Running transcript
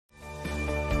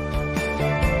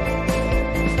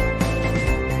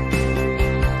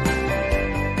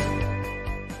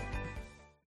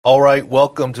All right,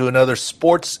 welcome to another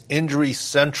Sports Injury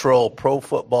Central Pro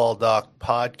Football Doc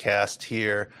podcast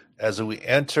here as we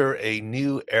enter a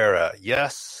new era.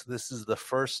 Yes, this is the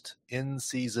first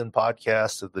in-season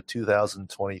podcast of the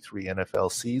 2023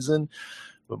 NFL season,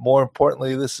 but more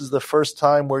importantly, this is the first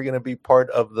time we're going to be part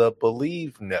of the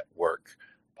Believe Network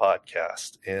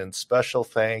podcast. And special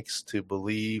thanks to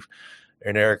Believe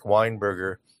and Eric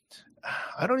Weinberger.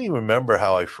 I don't even remember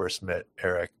how I first met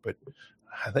Eric, but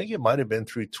I think it might have been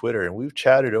through Twitter, and we've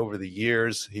chatted over the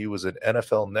years. He was an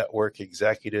NFL Network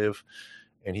executive,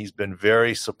 and he's been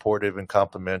very supportive and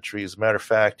complimentary. As a matter of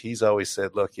fact, he's always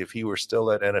said, look, if he were still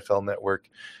at NFL Network,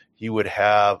 he would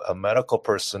have a medical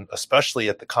person, especially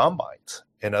at the combines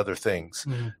and other things,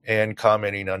 and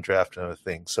commenting on draft and other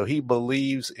things. So he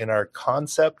believes in our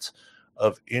concept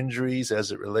of injuries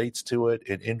as it relates to it,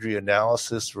 and injury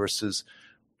analysis versus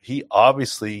he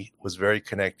obviously was very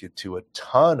connected to a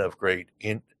ton of great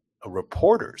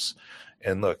reporters.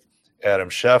 And look,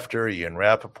 Adam Schefter, Ian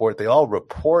Rappaport, they all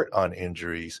report on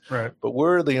injuries, right? But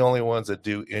we're the only ones that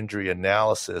do injury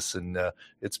analysis. And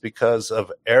it's because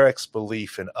of Eric's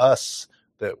belief in us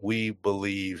that we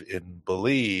believe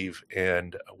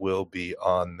and will be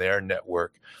on their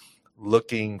network.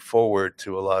 Looking forward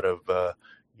to a lot of,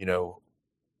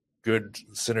 good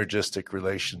synergistic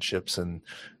relationships and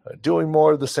doing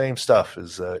more of the same stuff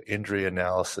as injury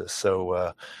analysis.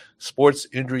 So Sports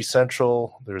Injury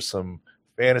Central, there's some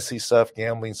fantasy stuff,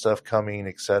 gambling stuff coming,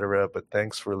 etc. But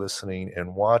thanks for listening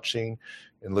and watching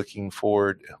and looking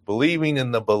forward, believing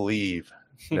in the Believe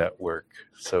Network,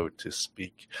 so to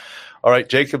speak. All right,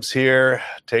 Jacob's here.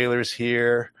 Taylor's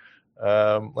here.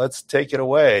 Let's take it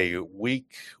away.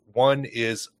 Week 1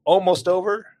 is almost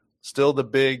over. Still the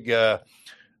big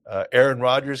Aaron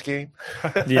Rodgers game.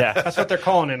 Yeah, that's what they're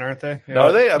calling it, aren't they? Yeah. No,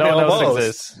 are they? I mean, no one else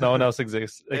exists. No one else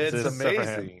exists. It's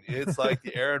amazing. It's like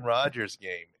the Aaron Rodgers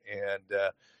game,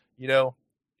 and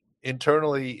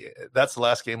internally, that's the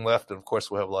last game left. And of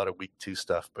course, we'll have a lot of week 2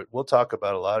 stuff, but we'll talk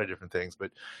about a lot of different things.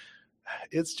 But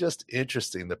it's just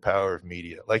interesting, the power of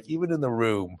media. Like even in the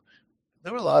room,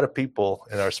 there were a lot of people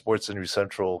in our Sports Injury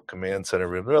Central Command Center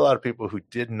room. There were a lot of people who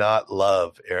did not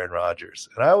love Aaron Rodgers.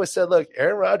 And I always said, look,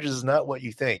 Aaron Rodgers is not what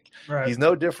you think. Right. He's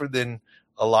no different than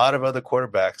a lot of other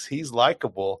quarterbacks. He's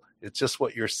likable. It's just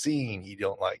what you're seeing you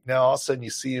don't like. Now, all of a sudden,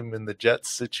 you see him in the Jets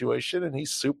situation, and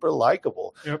he's super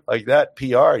likable. Yep. Like that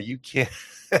PR, you can't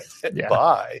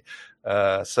buy.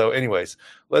 So anyways,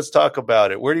 let's talk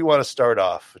about it. Where do you want to start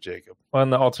off, Jacob? Well,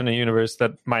 in the alternate universe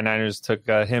that my Niners took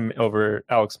him over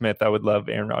Alex Smith, I would love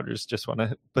Aaron Rodgers. Just want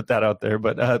to put that out there.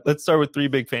 But let's start with 3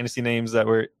 big fantasy names that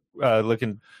we're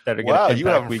looking that are going to impact you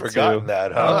haven't week forgotten 2.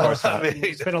 That, huh? Of course not.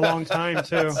 It's been a long time,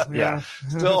 too. Yeah.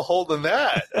 Still holding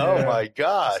that. Oh, my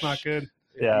gosh. It's not good.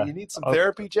 Yeah. You need some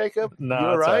therapy, Jacob? No, you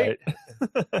all right?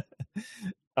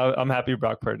 I'm happy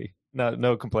Brock Purdy.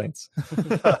 No complaints.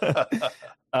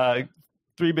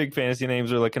 3 big fantasy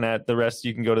names we're looking at. The rest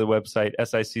you can go to the website,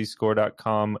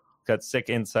 sicscore.com. Got Sick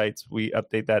Insights. We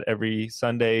update that every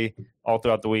Sunday, all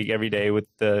throughout the week, every day with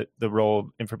the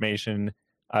role information.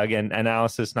 Again,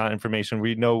 analysis, not information.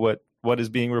 We know what is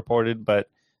being reported, but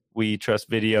we trust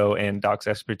video and Doc's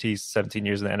expertise, 17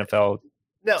 years in the NFL,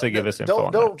 to give us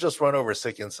info. Don't just run over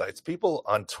Sick Insights. People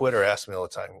on Twitter ask me all the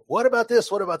time, what about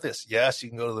this? What about this? Yes, you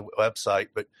can go to the website,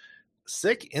 but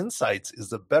Sick Insights is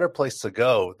the better place to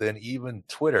go than even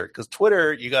Twitter, because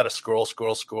Twitter, you got to scroll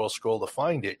to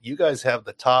find it. You guys have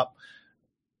the top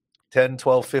 10,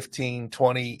 12, 15,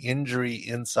 20 injury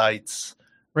insights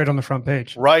right on the front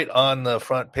page. Right on the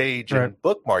front page, right. And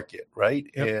bookmark it, right?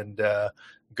 Yep. And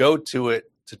go to it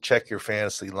to check your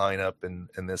fantasy lineup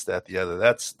and this, that, the other.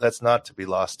 That's not to be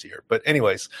lost here. But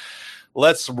anyways,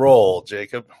 let's roll,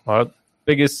 Jacob. Well,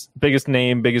 biggest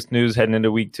name, biggest news heading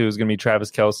into week 2 is going to be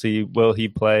Travis Kelce. Will he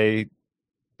play?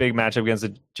 Big matchup against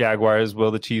the Jaguars.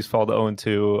 Will the Chiefs fall to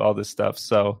 0-2? All this stuff.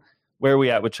 So where are we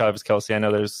at with Travis Kelce? I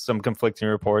know there's some conflicting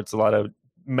reports, a lot of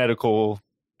medical,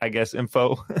 I guess,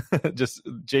 info. Just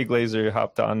Jay Glazer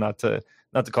hopped on, not to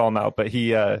call him out, but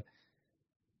he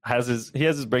has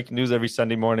his breaking news every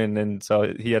Sunday morning, and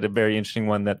so he had a very interesting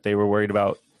one that they were worried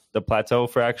about the plateau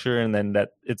fracture, and then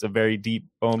that it's a very deep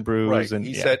bone bruise. Right. And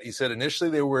he said initially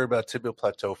they were worried about tibial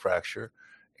plateau fracture,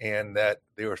 and that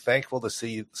they were thankful to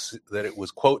see that it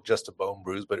was, quote, just a bone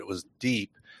bruise, but it was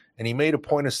deep. And he made a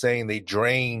point of saying they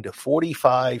drained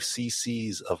 45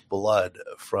 cc's of blood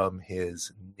from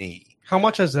his knee. How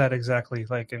much is that exactly?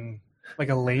 Like in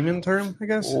a layman term, I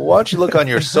guess? Well, why don't you look on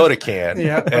your soda can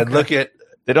look at.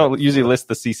 They don't usually list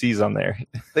the cc's on there.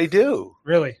 They do.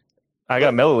 Really? I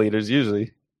got milliliters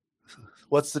usually.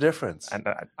 What's the difference?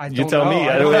 You tell me.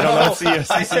 I don't know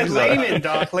what I said layman,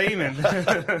 Doc, layman.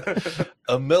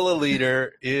 A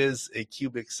milliliter is a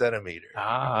cubic centimeter.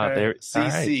 Okay. There. CC,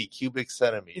 right. cubic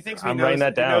centimeter. He thinks I'm writing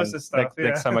that down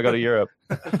next time I go to Europe.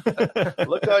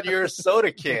 Look on your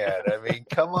soda can. I mean,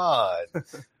 come on.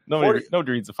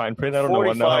 Nobody reads the fine print. I don't know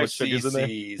how much sugar's in there. 45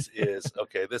 cc's is,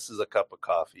 okay, this is a cup of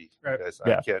coffee. Right. Guys.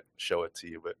 I can't show it to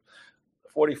you, but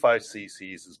 45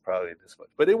 cc's is probably this much.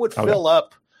 But it would fill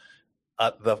up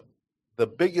the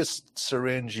biggest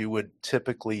syringe you would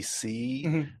typically see.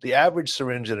 Mm-hmm. The average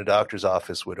syringe in a doctor's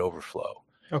office would overflow.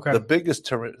 Okay. The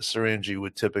biggest syringe you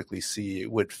would typically see,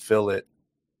 it would fill it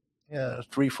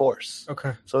 3/4.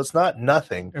 Okay. So it's not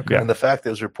nothing. Okay. And the fact that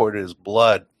it was reported as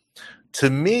blood, to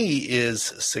me, is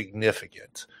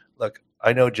significant. Look,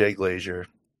 I know Jay Glazier.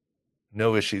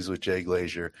 No issues with Jay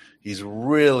Glazier. He's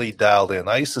really dialed in.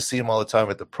 I used to see him all the time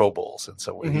at the Pro Bowls. And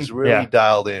so he's really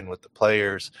dialed in with the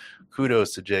players.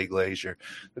 Kudos to Jay Glazier.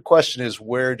 The question is,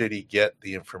 where did he get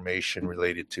the information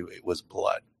related to it was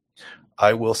blood?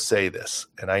 I will say this,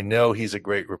 and I know he's a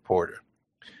great reporter.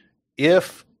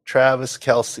 If Travis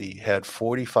Kelce had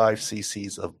 45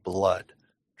 cc's of blood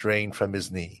drained from his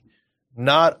knee,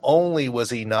 not only was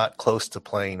he not close to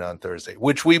playing on Thursday,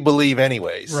 which we believe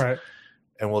anyways, right,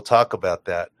 and we'll talk about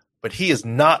that, but he is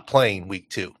not playing week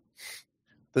 2.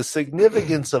 The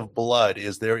significance of blood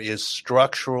is there is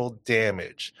structural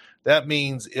damage. That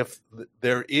means if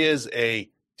there is a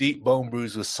deep bone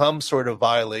bruise with some sort of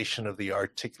violation of the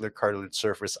articular cartilage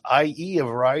surface, i.e. a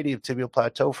variety of tibial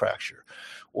plateau fracture,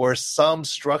 or some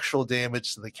structural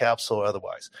damage to the capsule or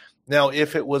otherwise. Now,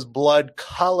 if it was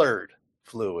blood-colored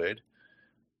fluid,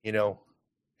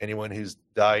 anyone who's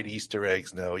dyed Easter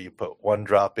eggs know you put one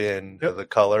drop in of the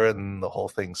color and the whole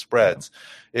thing spreads.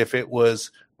 If it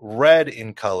was red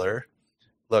in color,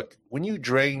 look, when you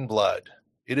drain blood,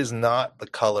 it is not the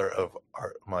color of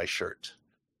my shirt.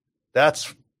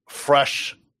 That's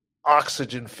fresh,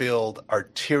 oxygen-filled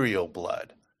arterial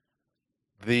blood.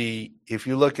 If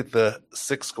you look at the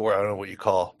 6-score, I don't know what you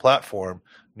call platform,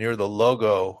 near the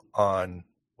logo on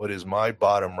what is my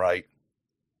bottom right,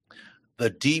 the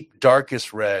deep,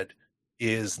 darkest red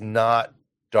is not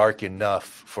dark enough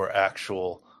for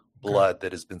actual blood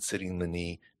that has been sitting in the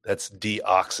knee that's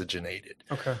deoxygenated.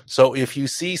 Okay. So if you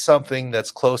see something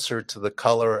that's closer to the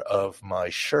color of my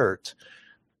shirt,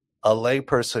 a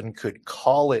layperson could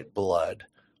call it blood,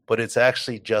 but it's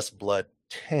actually just blood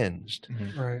tinged.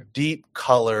 Mm-hmm. Right. Deep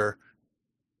color,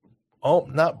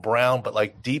 not brown, but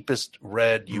like deepest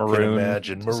red you can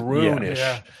imagine, maroonish.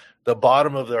 Yeah. The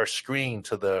bottom of our screen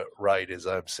to the right, as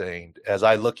I'm saying, as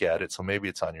I look at it, so maybe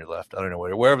it's on your left. I don't know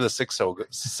wherever the six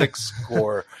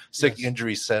score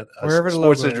injury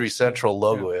sports injury central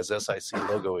logo is, SIC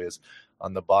logo is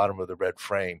on the bottom of the red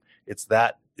frame. It's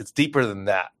deeper than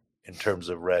that in terms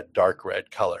of dark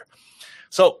red color.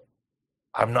 So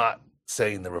I'm not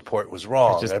saying the report was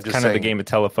wrong. It's I'm just kind saying of the game of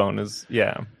telephone is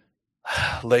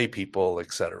lay people,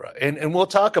 etc. And we'll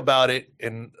talk about it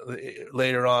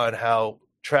later on how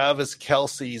Travis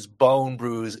Kelce's bone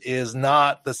bruise is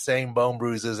not the same bone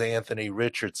bruise as Anthony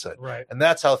Richardson. Right. And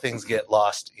that's how things get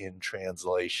lost in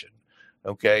translation.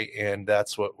 Okay. And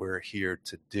that's what we're here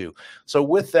to do. So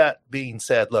with that being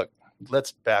said, look,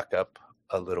 let's back up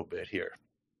a little bit here.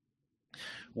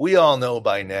 We all know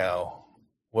by now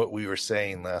what we were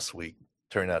saying last week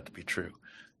turned out to be true.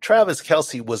 Travis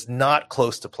Kelce was not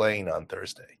close to playing on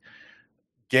Thursday.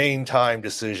 Game time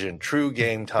decision, true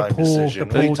game time decision.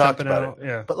 We talked about it.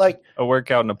 Yeah. But like a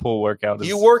workout and a pool workout.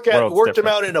 You worked him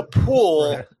out in a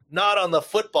pool, right, not on the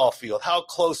football field. How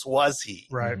close was he?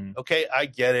 Right. Okay, I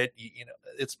get it.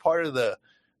 It's part of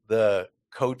the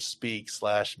coach speak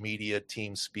 / media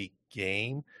team speak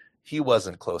game. He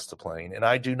wasn't close to playing. And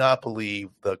I do not believe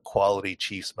the quality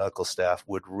Chiefs medical staff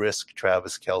would risk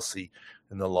Travis Kelce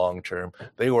in the long term.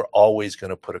 They were always going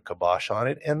to put a kibosh on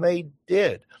it, and they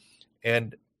did.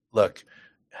 And look,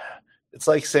 it's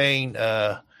like saying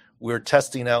we're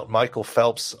testing out Michael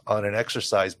Phelps on an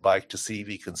exercise bike to see if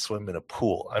he can swim in a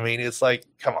pool. I mean, it's like,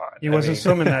 come on. He wasn't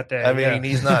swimming that day. I mean,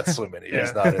 he's not swimming.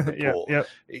 He's not in the pool.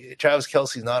 Yep. Travis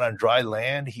Kelce's not on dry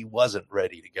land. He wasn't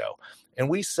ready to go. And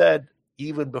we said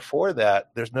even before that,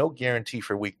 there's no guarantee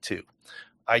for week 2.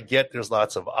 I get there's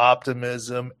lots of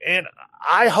optimism, and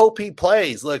I hope he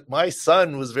plays. Look, my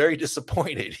son was very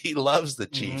disappointed. He loves the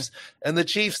Chiefs, and the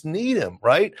Chiefs need him,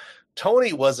 right?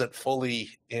 Tony wasn't fully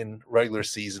in regular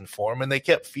season form, and they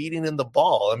kept feeding him the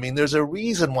ball. I mean, there's a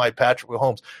reason why Patrick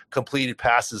Mahomes completed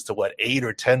passes to 8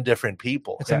 or 10 different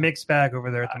people. It's a mixed bag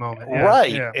over there at the moment.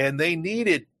 Right. Yeah. And they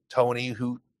needed Tony,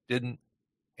 who didn't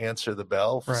answer the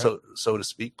bell, Right. so to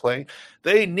speak, playing.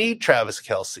 They need Travis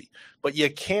Kelce, but you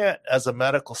can't, as a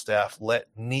medical staff, let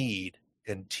need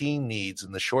and team needs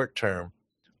in the short term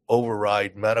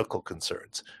override medical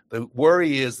concerns. The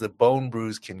worry is the bone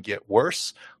bruise can get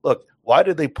worse. Look, why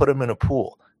did they put him in a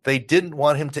pool? They didn't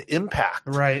want him to impact.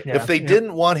 Right. If they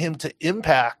didn't want him to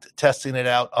impact testing it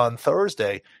out on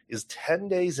Thursday, is 10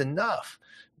 days enough?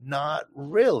 Not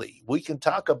really. We can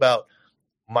talk about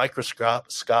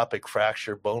microscopic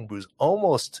fracture, bone bruise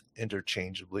almost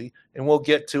interchangeably, and we'll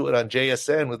get to it on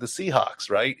JSN with the Seahawks,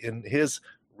 right, in his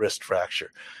wrist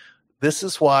fracture. This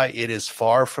is why it is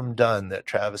far from done that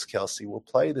Travis Kelce will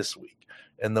play this week.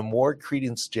 And the more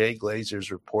credence Jay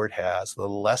Glazer's report has, the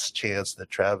less chance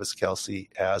that Travis Kelce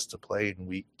has to play in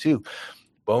week 2.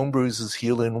 Bone bruises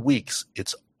heal in weeks.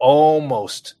 It's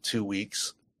almost 2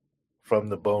 weeks from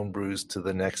the bone bruise to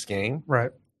the next game.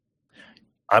 Right.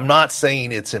 I'm not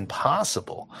saying it's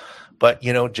impossible, but,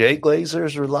 Jay Glazer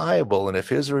is reliable. And if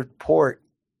his report,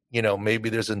 maybe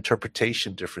there's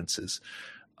interpretation differences.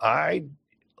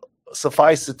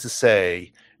 Suffice it to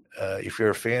say, if you're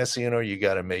a fantasy owner, you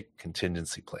got to make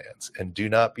contingency plans. And do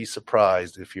not be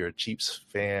surprised if you're a Chiefs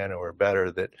fan or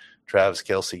better that Travis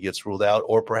Kelce gets ruled out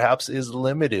or perhaps is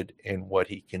limited in what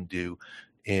he can do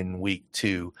in week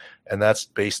 2. And that's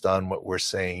based on what we're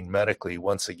saying medically.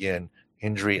 Once again,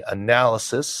 injury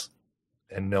analysis,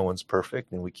 and no one's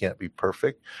perfect, and we can't be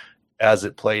perfect. As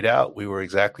it played out, we were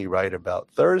exactly right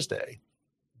about Thursday.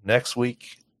 Next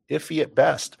week, iffy at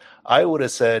best. I would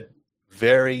have said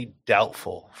very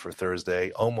doubtful for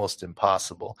Thursday, almost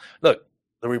impossible. Look,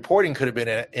 the reporting could have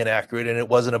been inaccurate, and it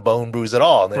wasn't a bone bruise at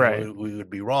all. Then we would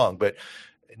be wrong. But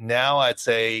now I'd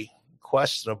say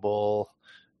questionable,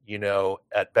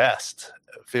 at best,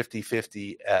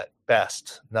 50-50 at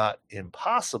best. Not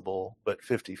impossible, but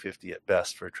 50-50 at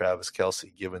best for Travis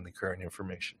Kelce, given the current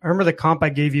information. I remember the comp I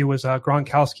gave you was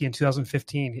Gronkowski in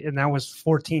 2015, and that was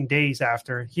 14 days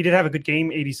after. He did have a good game,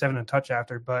 87 and touch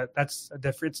after, but it's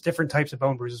different types of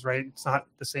bone bruises, right? It's not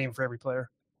the same for every player.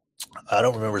 I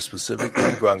don't remember specifically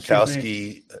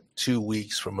Gronkowski 2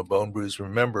 weeks from a bone bruise.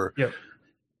 Remember,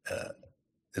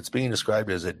 it's being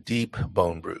described as a deep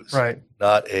bone bruise, right?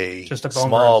 Not just a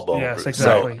small bone bruise. Yes,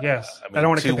 exactly. So, yes, I don't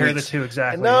want to compare the two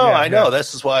exactly. No, I know.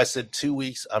 This is why I said 2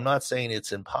 weeks. I'm not saying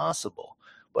it's impossible,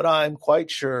 but I'm quite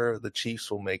sure the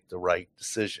Chiefs will make the right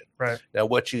decision. Right. Now,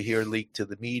 what you hear leaked to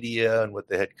the media and what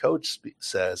the head coach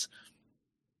says,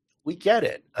 we get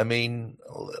it. I mean,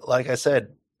 like I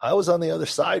said, I was on the other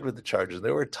side with the Chargers.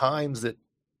 There were times that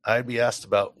I'd be asked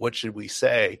about what should we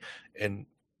say, and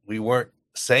we weren't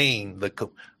saying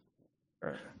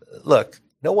look,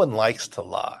 no one likes to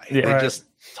lie. They just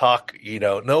talk,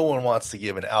 no one wants to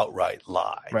give an outright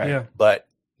lie. Right. Yeah. But,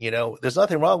 there's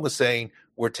nothing wrong with saying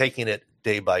we're taking it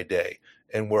day by day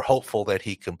and we're hopeful that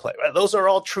he can play. Those are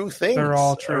all true things. They're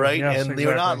all true. Right. Yes, and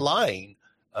they're not lying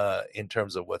in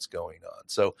terms of what's going on.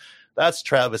 So that's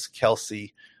Travis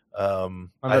Kelce. I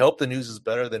hope the news is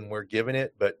better than we're giving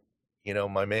it, but,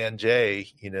 my man Jay,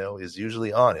 is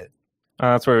usually on it.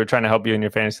 That's where we're trying to help you in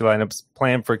your fantasy lineups.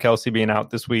 Plan for Kelce being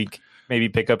out this week. Maybe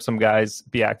pick up some guys,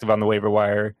 be active on the waiver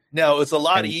wire. Now, it's a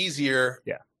lot easier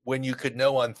when you could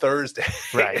know on Thursday.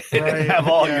 Right. And have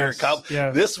all your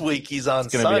This week he's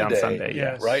on Sunday. Be on Sunday,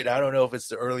 yes. Right? I don't know if it's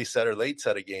the early set or late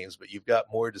set of games, but you've got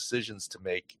more decisions to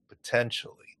make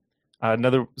potentially.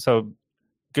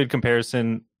 Good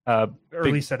comparison.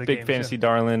 Early set of big games, fantasy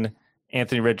darling.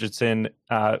 Anthony Richardson,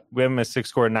 we have him a 6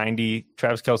 score 90.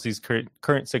 Travis Kelce's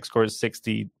current 6 score is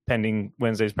 60, pending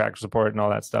Wednesday's practice report and all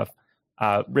that stuff.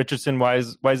 Richardson, why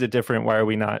is it different? Why are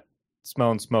we not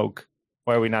smelling smoke?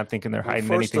 Why are we not thinking they're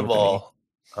hiding anything? First of all,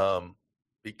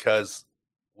 because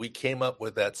we came up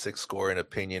with that 6 score in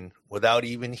opinion without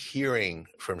even hearing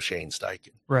from Shane Steichen.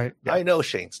 Right. Yeah. I know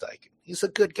Shane Steichen. He's a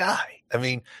good guy. I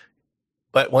mean,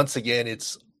 but once again,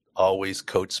 it's always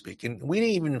coach speaking. We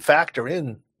didn't even factor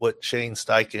in what Shane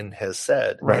Steichen has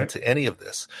said into any of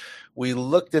this. We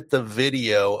looked at the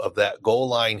video of that goal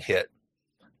line hit.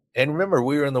 And remember,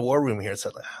 we were in the war room here and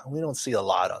said, we don't see a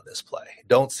lot on this play.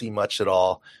 Don't see much at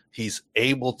all. He's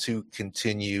able to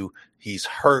continue. He's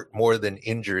hurt more than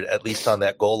injured, at least on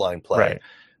that goal line play. Right.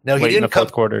 Now, he didn't come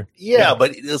quarter. Yeah,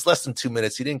 but it was less than 2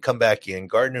 minutes. He didn't come back in.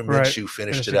 Gardner Minshew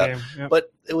finished it up. Yep.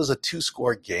 But it was a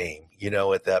 2-score game,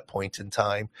 at that point in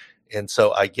time. And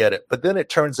so I get it. But then it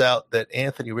turns out that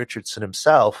Anthony Richardson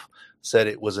himself said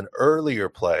it was an earlier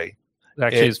play.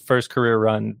 Actually, his first career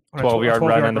run, 12-yard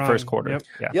run in the first quarter.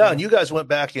 Yep. Yeah, and you guys went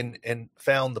back and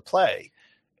found the play.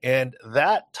 And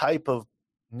that type of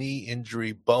knee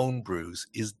injury bone bruise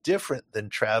is different than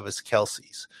Travis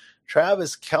Kelce's.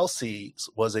 Travis Kelce's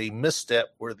was a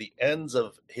misstep where the ends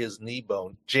of his knee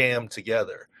bone jammed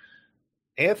together.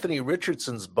 Anthony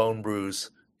Richardson's bone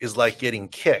bruise is like getting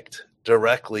kicked,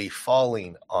 directly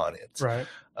falling on it. Right.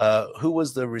 Who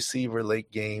was the receiver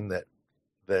late game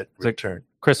that returned?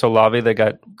 Chris Olave that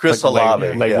got Chris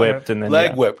Olave, leg whipped and then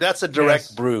leg whipped. That's a direct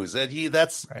Yes. bruise.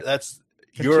 That's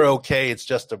you're okay. It's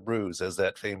just a bruise, as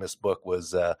that famous book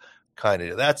was kind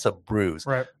of. That's a bruise.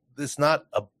 Right. It's not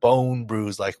a bone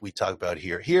bruise like we talk about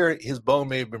here. Here, his bone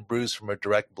may have been bruised from a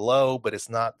direct blow, but it's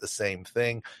not the same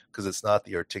thing because it's not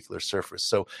the articular surface.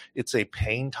 So it's a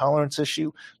pain tolerance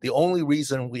issue. The only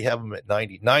reason we have him at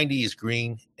 90 is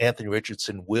green. Anthony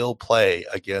Richardson will play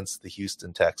against the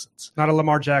Houston Texans. Not a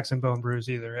Lamar Jackson bone bruise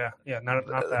either. Yeah, not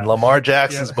that. Lamar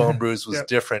Jackson's Yeah. bone bruise was Yeah.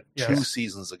 different Yes. 2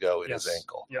 seasons ago in Yes. his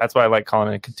ankle. Yeah. That's why I like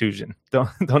calling it a contusion.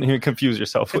 Don't even confuse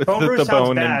yourself with Bone bruise the sounds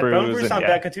bone bad. and bruise. Bone bruise and, sounds yeah.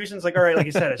 bad. Contusion's like, all right, like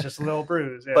you said, it's just a little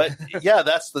bruise. Yeah. But yeah,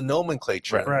 that's the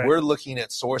nomenclature. Right. We're looking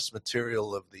at source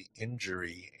material of the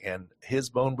injury, and his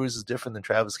bone bruise is different than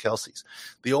Travis Kelce's.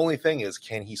 The only thing is,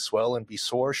 can he swell and be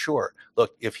sore? Sure.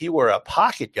 Look, if he were a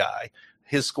pocket guy,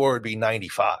 his score would be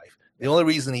 95. The only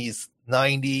reason he's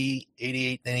 90,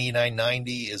 88, 89,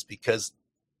 90 is because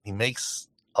he makes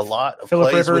a lot of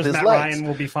Phillip plays Rivers, with his Matt legs. Ryan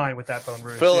will be fine with that bone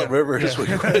bruise. Phillip Yeah. Rivers Yeah.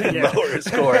 wouldn't Yeah. lower his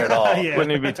score at all. Yeah.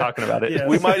 Wouldn't even be talking about it. Yeah.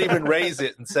 We might even raise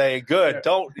it and say, good, Yeah.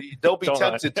 don't be Don't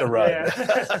tempted to run. run.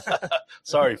 Yeah.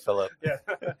 Sorry, Phillip. Yeah.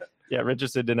 Yeah,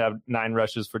 Richardson did have 9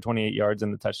 rushes for 28 yards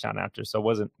and the touchdown after, so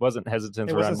wasn't hesitant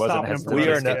It to run. wasn't Wasn't stopping him hesitant. from We to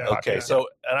are running. stay not in the okay. pocket. So,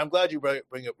 and I'm glad you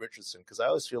bring up Richardson because I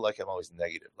always feel like I'm always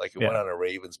negative. Like it went on a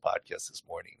Ravens podcast this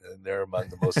morning, and they're among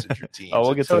the most injured teams. Oh,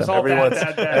 we'll get So to it's that. all everyone's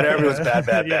bad. and everyone's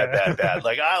bad. Yeah.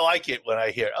 Like I like it when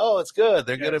I hear, oh, it's good.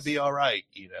 They're going to Yes. be all right.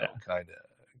 Yeah. Kind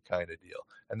of deal.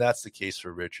 And that's the case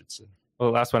for Richardson. Well,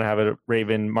 the last one I have it,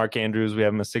 Raven, Mark Andrews. We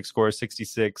have him a 6 score,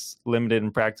 66, limited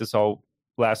in practice all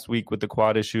last week with the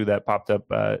quad issue that popped up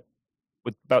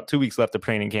with about 2 weeks left of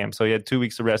training camp. So he had 2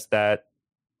 weeks to rest that,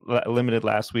 limited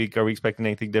last week. Are we expecting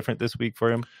anything different this week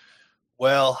for him?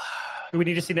 Well, Do we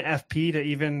need to see the FP to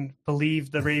even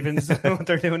believe the Ravens what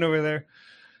they're doing over there?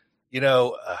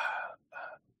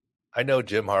 I know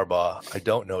Jim Harbaugh. I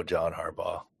don't know John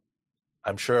Harbaugh.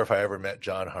 I'm sure if I ever met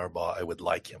John Harbaugh, I would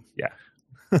like him. Yeah.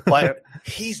 But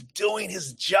he's doing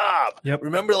his job. Yep.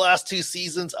 Remember the last 2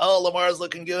 seasons? Oh, Lamar's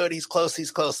looking good. He's close.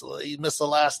 He missed the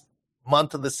last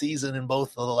month of the season in both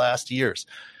of the last years.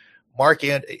 Coach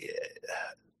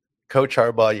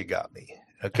Harbaugh, you got me.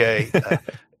 Okay.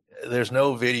 There's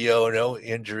no video, no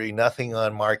injury, nothing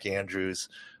on Mark Andrews.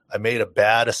 I made a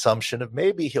bad assumption of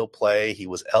maybe he'll play. He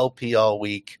was LP all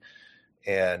week.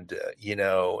 And,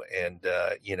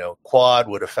 quad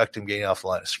would affect him getting off the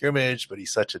line of scrimmage, but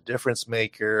he's such a difference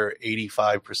maker.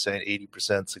 85%,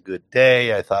 80% is a good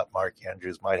day. I thought Mark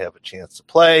Andrews might have a chance to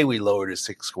play. We lowered his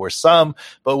 6 score some,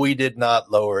 but we did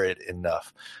not lower it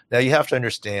enough. Now you have to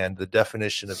understand the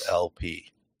definition of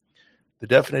LP. The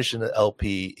definition of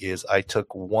LP is I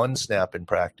took 1 snap in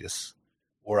practice,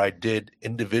 or I did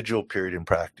individual period in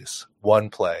practice, 1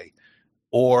 play,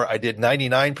 or I did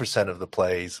 99% of the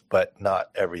plays, but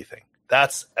not everything.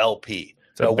 That's LP.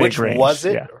 Now, which range, was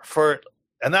it yeah. for?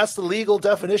 And that's the legal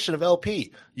definition of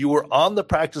LP. You were on the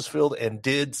practice field and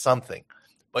did something,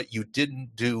 but you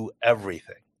didn't do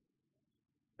everything.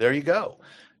 There you go.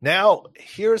 Now,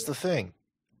 here's the thing.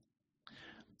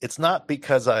 It's not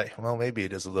because maybe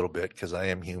it is a little bit because I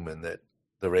am human that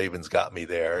the Ravens got me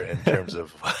there in terms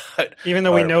of what. Even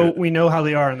though we know how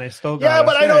they are, and they still got Yeah, us.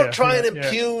 but I don't try and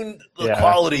impugn the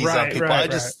qualities on Right, people. I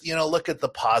right, just, look at the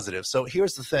positive. So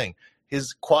here's the thing.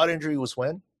 His quad injury was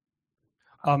when?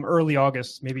 Early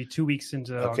August, maybe 2 weeks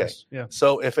into August. Yeah.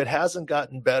 So if it hasn't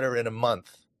gotten better in a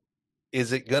month,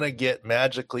 is it going to get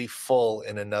magically full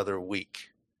in another week?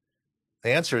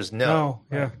 The answer is no.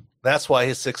 Yeah. That's why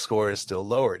his 6 score is still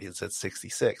lowered. It's at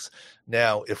 66.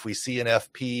 Now, if we see an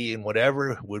FP and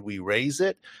whatever, would we raise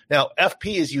it? Now,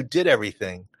 FP is you did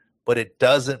everything, but it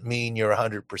doesn't mean you're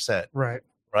 100%. Right.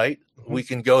 Right? Mm-hmm. We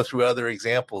can go through other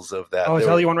examples of that. I'll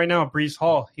tell you one right now. Brees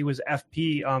Hall, he was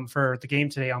FP for the game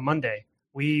today on Monday.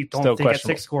 We don't Still think at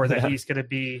 6 score that he's going to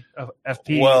be a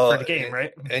FP for the game,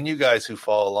 right? And you guys who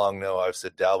follow along know I've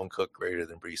said Dalvin Cook greater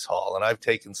than Brees Hall, and I've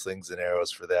taken slings and arrows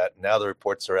for that. Now the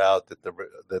reports are out that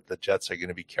the Jets are going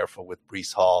to be careful with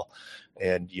Brees Hall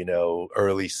and,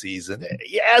 early season.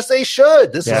 Yes, they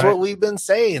should. This is what we've been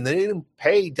saying. They didn't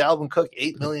pay Dalvin Cook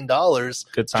 $8 million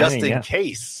just in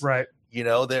case. Right.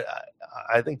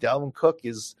 I think Dalvin Cook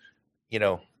is,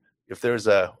 if there's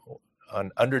an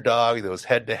underdog, those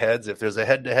head-to-heads. If there's a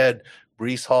head-to-head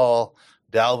Brees Hall,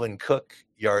 Dalvin Cook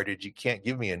yardage, you can't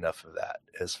give me enough of that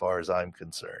as far as I'm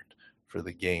concerned for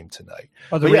the game tonight.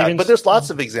 Oh, But there's lots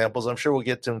of examples. I'm sure we'll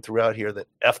get to them throughout here that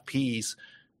FPs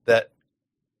that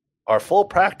are full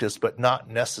practice, but not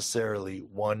necessarily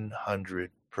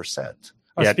 100%.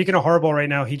 Speaking of Harbaugh right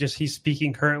now, he's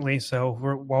speaking currently. So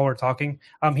while we're talking,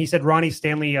 he said Ronnie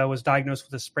Stanley was diagnosed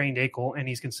with a sprained ankle and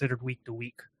he's considered week to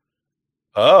week.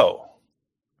 Oh,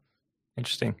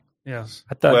 interesting. Yes,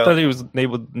 I thought he was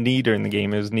able knee during the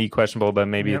game. It was knee questionable, but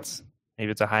maybe it's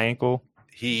a high ankle.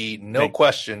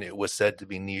 Question, it was said to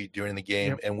be knee during the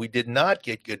game, and we did not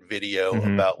get good video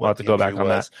about what the go back injury on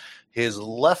was. That. His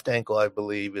left ankle, I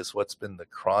believe, is what's been the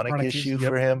chronic issue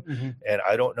for him, and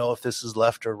I don't know if this is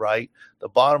left or right. The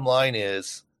bottom line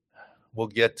is, we'll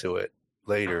get to it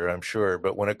later, I'm sure,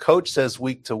 but when a coach says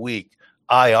week to week,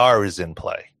 IR is in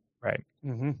play. Right.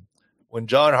 Mm-hmm. When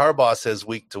John Harbaugh says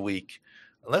week to week,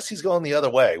 unless he's going the other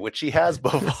way, which he has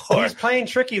before. He's playing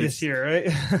tricky this year, right?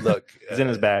 Look, it's in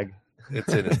his bag.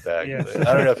 It's in his bag. Yes.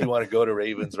 I don't know if you want to go to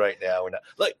Ravens right now or not.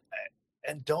 Look,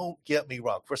 and don't get me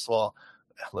wrong. First of all,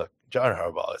 look, John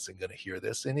Harbaugh isn't going to hear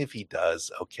this. And if he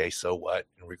does, okay, so what?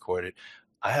 And record it.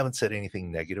 I haven't said anything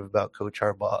negative about Coach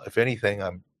Harbaugh. If anything,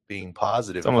 I'm being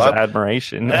positive. It's almost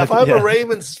admiration. If I'm a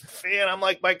Ravens fan, I'm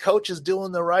like, my coach is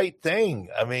doing the right thing.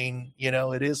 I mean,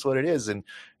 it is what it is. And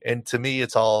to me,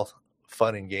 it's all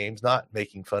fun and games, not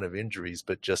making fun of injuries,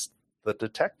 but just the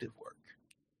detective work.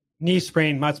 Knee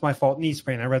sprain. That's my fault. Knee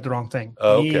sprain. I read the wrong thing.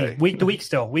 Okay. Week to week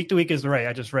still. Week to week is right.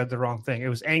 I just read the wrong thing. It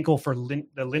was ankle for the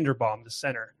Linderbaum, the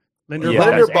center.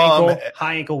 Linderbaum, ankle,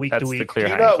 high ankle week to week. That's the clear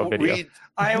high ankle video.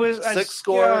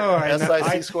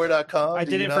 SixScore.com. I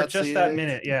did it for just that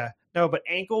minute. Yeah. No, but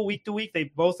ankle week to week. They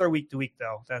both are week to week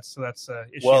though. That's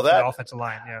issue for the offensive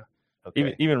line. Yeah.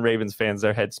 Okay. Even Ravens fans,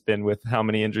 their heads spin with how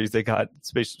many injuries they got,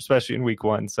 especially in week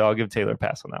 1. So I'll give Taylor a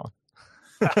pass on that one.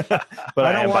 But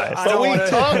I am biased. So we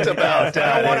talked about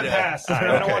that. I don't want to pass.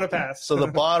 I don't want to pass. So the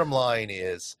bottom line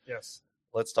is, yes.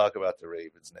 Let's talk about the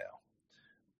Ravens now.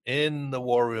 In the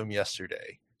war room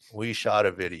yesterday, we shot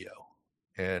a video,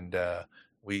 and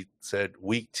we said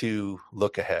week 2,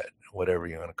 look ahead, whatever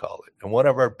you want to call it. And one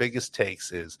of our biggest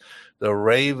takes is the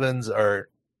Ravens are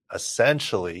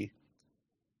essentially,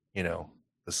 the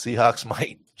Seahawks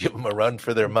might give them a run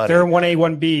for their money. They're 1A,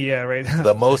 1B, yeah, right.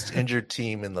 The most injured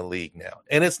team in the league now.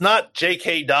 And it's not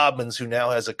J.K. Dobbins, who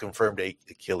now has a confirmed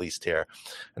Achilles tear.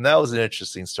 And that was an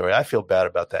interesting story. I feel bad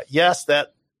about that. Yes,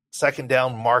 that second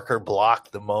down marker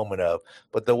blocked the moment of,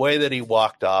 but the way that he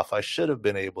walked off, I should have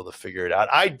been able to figure it out.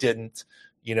 I didn't,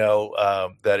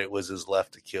 that it was his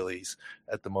left Achilles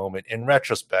at the moment. In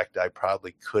retrospect, I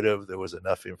probably could have. There was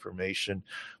enough information.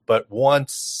 But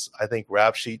once I think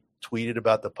Rap Sheet tweeted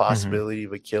about the possibility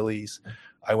of Achilles,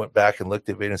 I went back and looked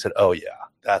at it and said, oh, yeah,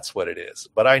 that's what it is.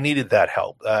 But I needed that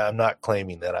help. I'm not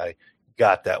claiming that I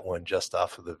got that one just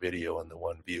off of the video and the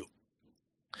one view.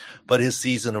 But his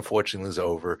season, unfortunately, is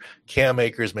over. Cam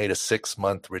Akers made a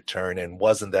 6-month return and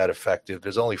wasn't that effective.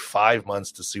 There's only 5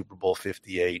 months to Super Bowl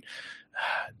 58.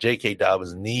 J.K.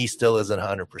 Dobbins' knee still isn't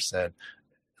 100%.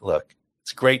 Look,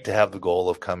 it's great to have the goal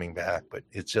of coming back, but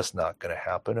it's just not going to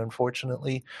happen,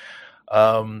 unfortunately.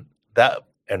 And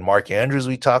Mark Andrews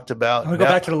we talked about. I'll go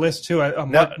back to the list too.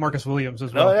 Marcus Williams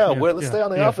as well. Let's stay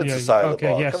on the offensive side of the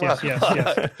ball. Yes.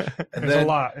 And there's a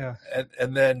lot. Yeah.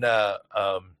 And then I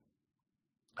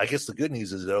guess the good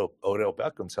news is that Odell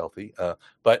Beckham's healthy.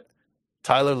 But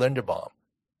Tyler Linderbaum,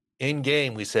 in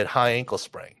game, we said high ankle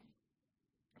sprain.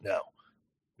 No,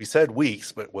 we said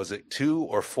weeks, but was it 2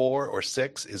 or 4 or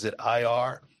 6? Is it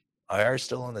IR? IR is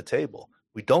still on the table.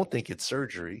 We don't think it's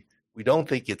surgery. We don't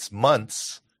think it's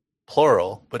months,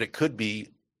 plural, but it could be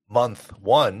month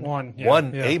one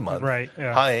a month, right?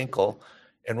 Yeah. High ankle.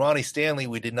 And Ronnie Stanley,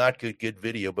 we did not get good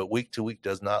video, but week to week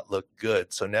does not look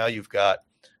good. So now you've got,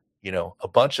 a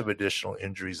bunch of additional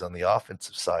injuries on the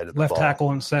offensive side of the left ball.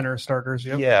 tackle and center starters.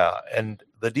 Yep. Yeah. And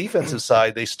the defensive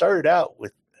side, they started out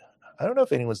with, I don't know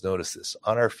if anyone's noticed this,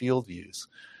 on our field views,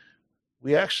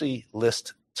 we actually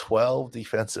list 12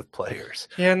 defensive players.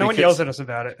 Yeah, no one yells at us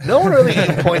about it. No one really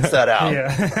even points that out.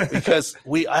 Yeah. Because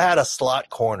I had a slot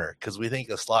corner because we think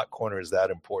a slot corner is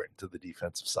that important to the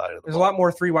defensive side of the There's ball. a lot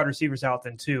more 3 wide receivers out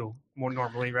than 2 more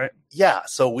normally, right? Yeah,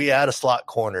 so we add a slot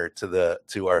corner to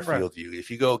our field view.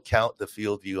 If you go count the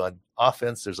field view on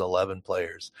offense, there's 11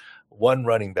 players, 1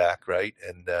 running back, right,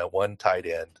 and 1 tight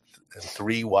end, and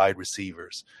 3 wide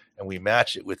receivers, and we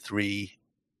match it with 3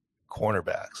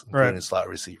 cornerbacks, including a slot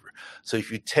receiver. So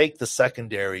if you take the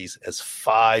secondaries as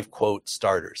 5 quote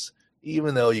starters,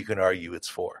 even though you can argue it's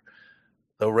 4,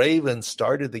 the Ravens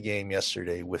started the game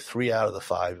yesterday with 3 out of the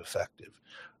 5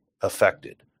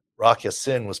 affected. Rock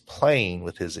Ya-Sin was playing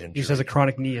with his injury. He has a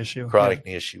chronic knee issue.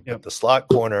 But the slot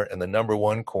corner and the number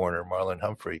 1 corner, Marlon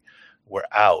Humphrey, were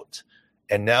out.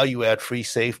 And now you add free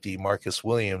safety Marcus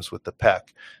Williams with the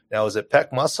pec. Now, is it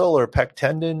pec muscle or pec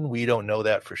tendon? We don't know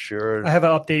that for sure. I have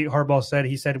an update. Harbaugh said,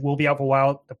 he said, we'll be out for a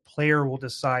while. The player will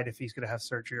decide if he's going to have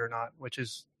surgery or not, which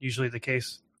is usually the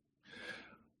case.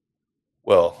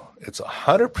 Well, it's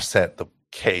 100% the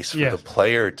case for the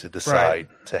player to decide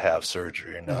to have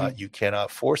surgery or not. You cannot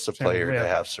force a player to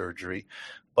have surgery,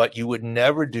 but you would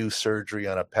never do surgery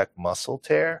on a pec muscle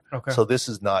tear. So this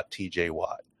is not TJ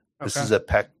Watt. This is a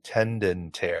pec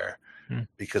tendon tear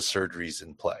because surgery's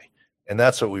in play. And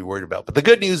that's what we worried about. But the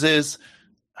good news is,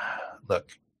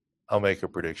 look, I'll make a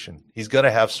prediction. He's going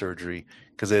to have surgery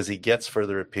because as he gets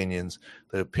further opinions,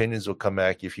 the opinions will come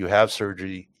back. If you have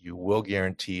surgery, you will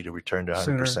guarantee to return to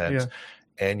 100%.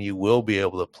 And you will be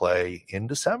able to play in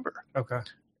December.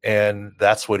 And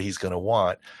that's what he's going to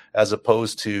want, as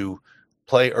opposed to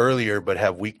play earlier but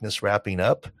have weakness wrapping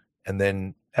up and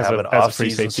then have an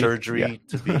off-season surgery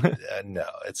to be no,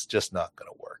 it's just not going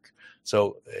to work.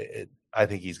 So I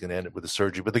think he's going to end up with a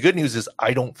surgery. But the good news is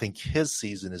I don't think his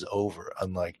season is over,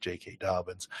 unlike J.K.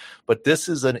 Dobbins. But this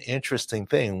is an interesting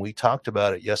thing. We talked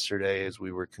about it yesterday as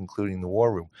we were concluding the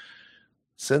War Room.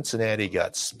 Cincinnati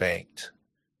got spanked,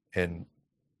 and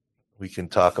we can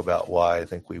talk about why. I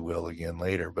think we will again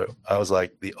later. But I was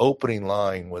like, the opening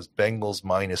line was Bengals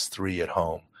 -3 at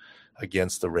home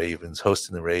against the Ravens,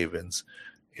 hosting the Ravens.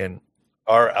 And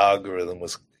our algorithm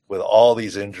was, with all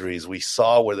these injuries, we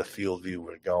saw where the field view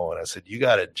were going. I said, you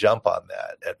got to jump on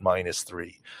that at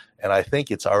 -3. And I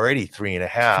think it's already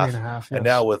 3.5. And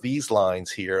now with these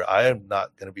lines here, I am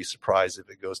not going to be surprised if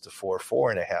it goes to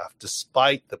 4.5,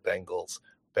 despite the Bengals'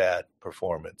 bad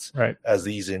performance as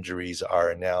these injuries are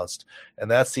announced.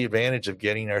 And that's the advantage of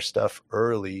getting our stuff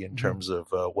early in terms of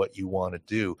what you want to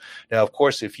do. Now, of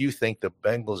course, if you think the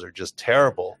Bengals are just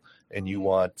terrible and you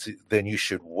want to, then you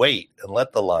should wait and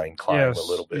let the line climb a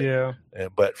little bit.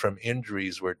 But from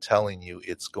injuries, we're telling you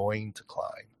it's going to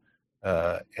climb.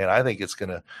 And I think it's going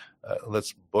to,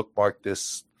 let's bookmark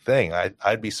this thing.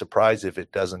 I'd be surprised if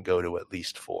it doesn't go to at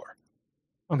least 4.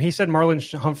 He said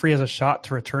Marlon Humphrey has a shot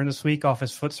to return this week off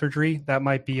his foot surgery. That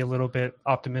might be a little bit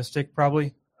optimistic,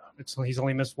 probably. He's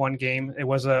only missed one game. It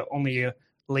was only a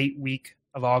late week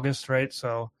of August, right?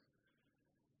 So,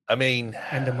 I mean,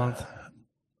 end of month.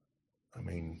 I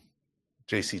mean,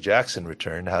 J.C. Jackson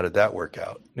returned. How did that work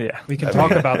out? Yeah, we can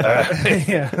talk about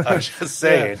that. I'm just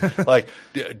saying, like,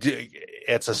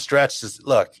 it's a stretch.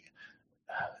 Look,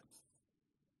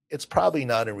 it's probably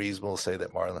not unreasonable to say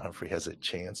that Marlon Humphrey has a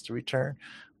chance to return,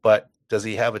 but does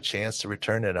he have a chance to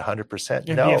return at 100%?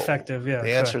 No. Be effective,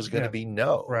 The answer is going to be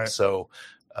no. Right. So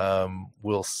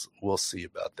we'll see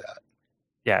about that.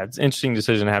 Yeah, it's an interesting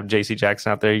decision to have J.C.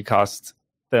 Jackson out there. He cost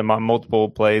them on multiple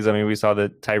plays. I mean, we saw the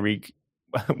Tyreek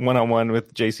one-on-one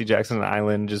with J.C. Jackson and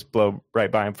Island just blow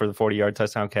right by him for the 40-yard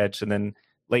touchdown catch. And then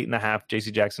late in the half,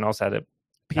 J.C. Jackson also had a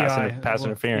pass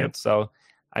interference. So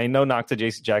I know knock to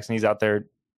J.C. Jackson. He's out there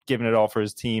giving it all for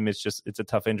his team. It's a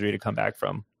tough injury to come back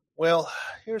from. Well,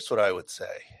 here's what I would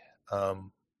say.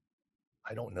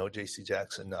 I don't know J.C.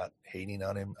 Jackson, not hating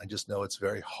on him. I just know it's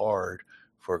very hard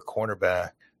for a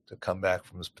cornerback to come back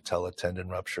from his patella tendon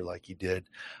rupture like he did.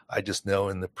 I just know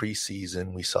in the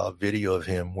preseason, we saw a video of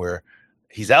him where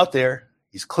he's out there,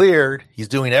 he's cleared, he's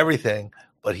doing everything,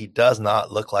 but he does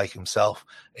not look like himself,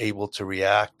 able to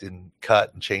react and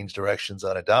cut and change directions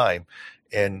on a dime.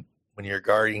 And when you're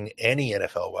guarding any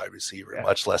NFL wide receiver,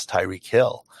 much less Tyreek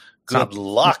Hill, good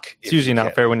luck. It's usually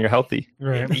not fair when you're healthy.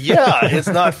 Right. Yeah, it's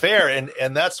not fair.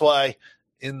 And that's why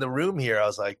in the room here, I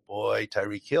was like, boy,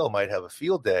 Tyreek Hill might have a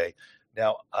field day.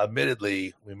 Now,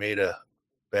 admittedly, we made a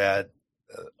bad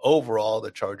overall,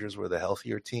 the Chargers were the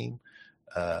healthier team.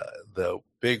 The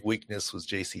big weakness was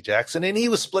J.C. Jackson, and he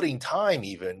was splitting time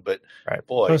even. But,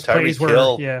 boy, Tyreek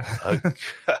Hill,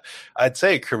 I'd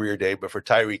say a career day, but for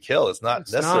Tyreek Hill, it's not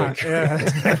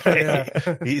necessarily.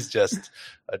 He's just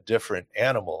a different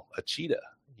animal, a cheetah,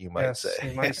 you might say.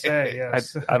 You might say,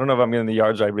 yes. I don't know if I'm getting the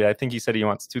yards right, but I think he said he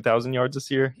wants 2,000 yards this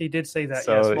year. He did say that,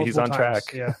 so he's on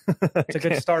track. Yeah, it's a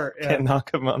good start. Yeah. Can't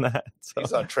knock him on that. So.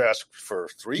 He's on track for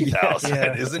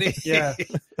 3,000, isn't he? Yeah.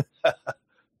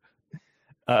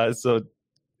 So,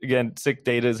 again, sick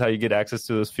data is how you get access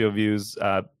to those field views.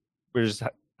 We're just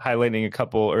highlighting a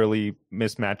couple early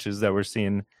mismatches that we're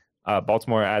seeing.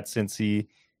 Baltimore at Cincy.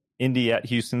 Indy at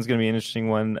Houston is going to be an interesting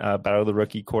one. Battle of the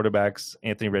rookie quarterbacks.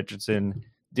 Anthony Richardson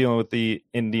dealing with the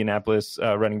Indianapolis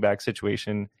running back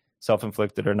situation,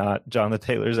 self-inflicted or not. Jonathan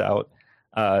Taylor's out.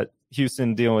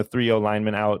 Houston dealing with 3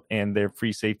 linemen out and their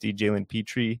free safety, Jalen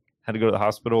Petrie, had to go to the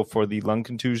hospital for the lung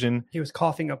contusion. He was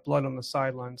coughing up blood on the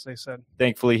sidelines, they said.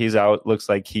 Thankfully, he's out. Looks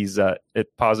like he's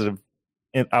positive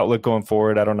outlook going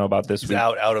forward. I don't know about this He's week.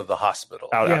 out of the hospital.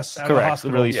 Yes, out of the correct.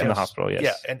 hospital, Released yes. from the hospital.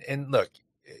 Yes. Yeah, and look,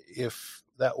 if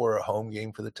that were a home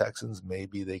game for the Texans,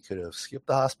 maybe they could have skipped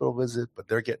the hospital visit, but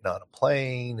they're getting on a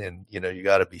plane, and you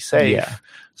got to be safe. Yeah.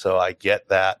 So I get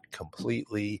that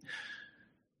completely.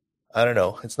 I don't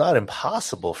know. It's not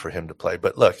impossible for him to play,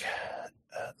 but look,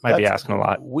 might be asking a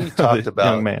lot. We talked about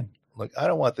young man. Look, I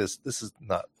don't want this. This is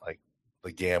not like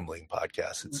the gambling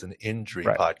podcast. It's an injury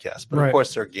Right. podcast, but of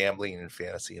course there are gambling and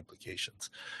fantasy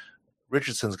implications.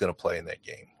 Richardson's going to play in that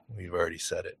game. We've already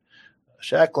said it.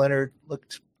 Shaq Leonard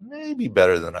looked maybe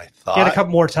better than I thought. He had a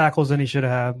couple more tackles than he should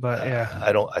have, but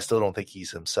yeah. I still don't think he's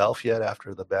himself yet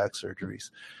after the back surgeries.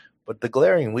 But the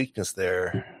glaring weakness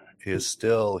there is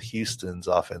still Houston's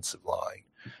offensive line.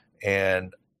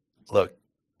 And look,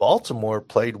 Baltimore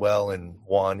played well and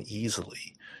won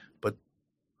easily. But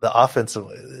the offensive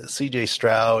CJ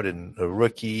Stroud and a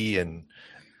rookie, and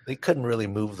they couldn't really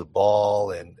move the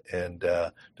ball, and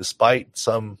despite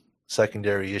some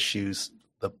secondary issues,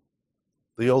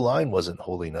 the O-line wasn't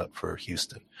holding up for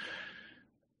Houston.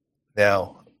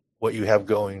 Now, what you have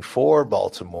going for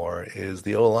Baltimore is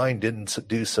the O-line didn't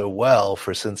do so well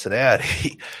for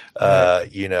Cincinnati,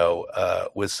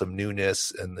 with some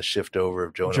newness and the shift over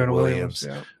of Jonah Williams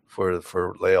yeah. for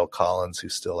La'el Collins,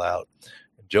 who's still out.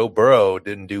 Joe Burrow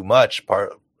didn't do much,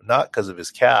 not because of his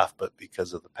calf, but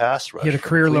because of the pass rush. He had a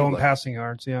career low in passing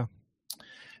yards, yeah.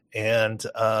 And,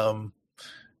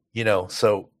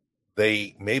 so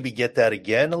they maybe get that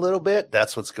again a little bit.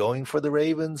 That's what's going for the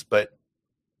Ravens. But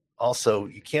also,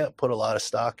 you can't put a lot of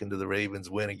stock into the Ravens'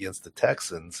 win against the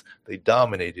Texans. They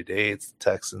dominated. It's the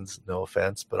Texans, no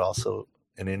offense, but also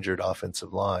an injured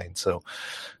offensive line. So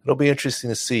it'll be interesting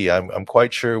to see. I'm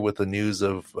quite sure with the news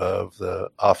of the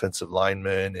offensive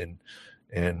lineman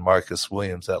and Marcus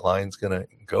Williams, that line's going to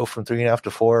go from 3.5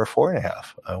 to 4 or 4.5.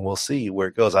 And we'll see where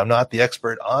it goes. I'm not the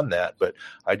expert on that, but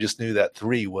I just knew that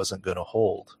 3 wasn't going to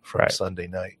hold from Sunday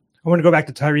night. I want to go back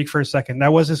to Tyreek for a second.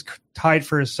 That was tied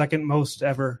for his second most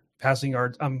ever passing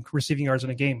yards, receiving yards in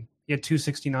a game. He had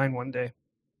 269 one day.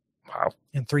 Wow.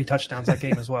 And 3 touchdowns that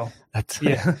game as well.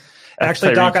 Yeah.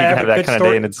 Actually, Doc, I have a good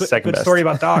story. Good best. story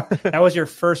about Doc. That was your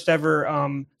first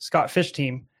ever Scott Fish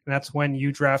team. And that's when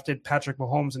you drafted Patrick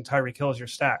Mahomes and Tyreek Hill as your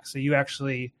stack. So you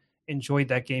actually enjoyed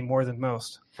that game more than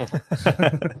most. Well,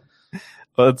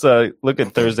 let's look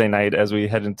at Thursday night as we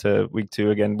head into week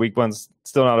 2. Again, week 1's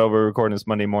still not over. Recording this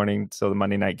Monday morning, so the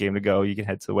Monday night game to go. You can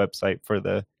head to the website for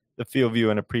the field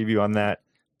view and a preview on that.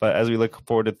 But as we look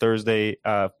forward to Thursday,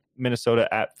 Minnesota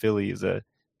at Philly is going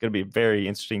to be a very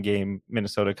interesting game.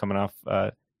 Minnesota coming off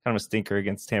kind of a stinker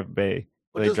against Tampa Bay.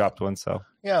 They dropped one, so.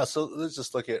 Yeah, so let's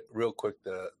just look at real quick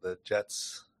the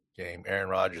Jets game. Aaron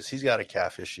Rodgers, he's got a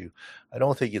calf issue. I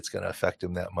don't think it's going to affect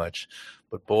him that much.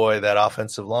 But, boy, that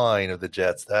offensive line of the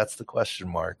Jets, that's the question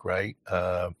mark, right?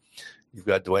 You've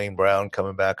got Dwayne Brown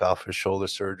coming back off his shoulder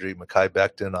surgery, Mekhi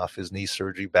Becton off his knee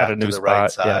surgery, back to the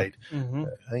right side. Yeah. Mm-hmm.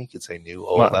 I think you could say new,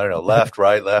 old. I don't know, left,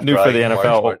 right, new right. For the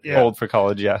NFL, old for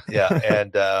college, yeah. Yeah,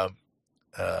 and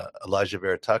Elijah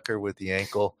Vera-Tucker with the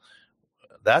ankle.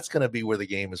 That's going to be where the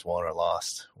game is won or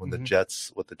lost when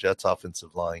what the Jets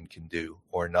offensive line can do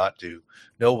or not do.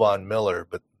 No Von Miller,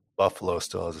 but Buffalo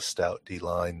still has a stout D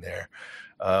line there.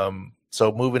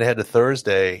 So moving ahead to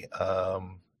Thursday,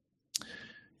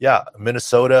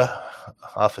 Minnesota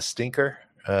off a stinker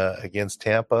against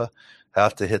Tampa,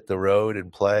 have to hit the road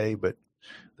and play, but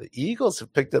the Eagles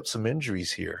have picked up some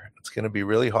injuries here. It's going to be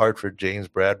really hard for James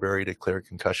Bradbury to clear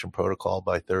concussion protocol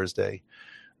by Thursday.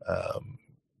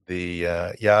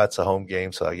 It's a home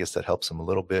game, so I guess that helps him a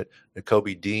little bit.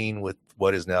 Nakobe Dean with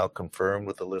what is now confirmed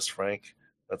with the List Frank,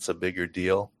 that's a bigger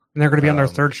deal. And they're going to be on their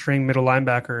third string middle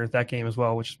linebacker that game as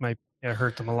well, which might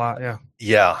hurt them a lot. Yeah.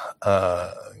 Yeah.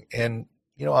 And,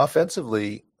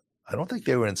 offensively, I don't think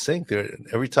they were in sync there.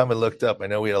 Every time I looked up, I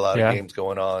know we had a lot of games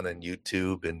going on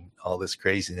YouTube and all this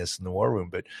craziness in the war room,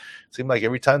 but it seemed like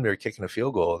every time they were kicking a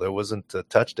field goal, there wasn't a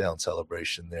touchdown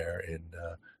celebration there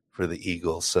for the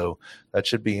Eagles. So that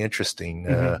should be interesting.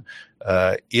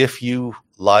 If you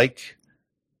like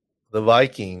the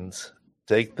Vikings,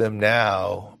 take them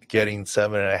now, getting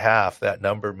 7.5. That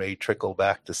number may trickle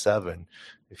back to 7.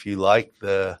 If you like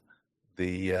the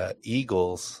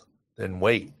Eagles, then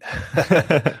wait.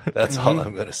 That's all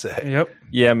I'm going to say. Yep.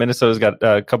 Yeah, Minnesota's got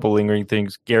a couple lingering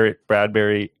things. Garrett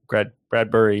Bradbury,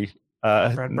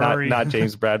 not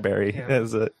James Bradbury,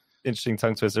 is an interesting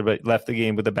tongue twister, but left the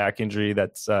game with a back injury.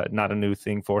 That's not a new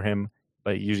thing for him,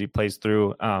 but he usually plays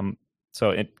through.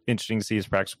 So interesting to see his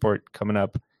practice report coming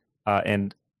up.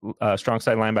 And strong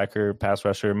side linebacker, pass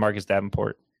rusher, Marcus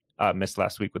Davenport missed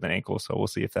last week with an ankle, so we'll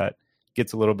see if that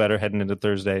gets a little better heading into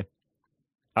Thursday.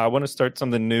 I want to start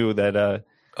something new that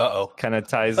kind of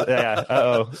ties.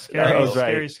 Yeah,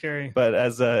 Scary. But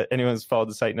as anyone who's followed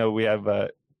the site know, we have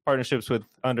partnerships with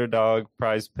Underdog,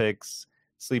 Prize Picks,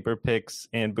 Sleeper Picks,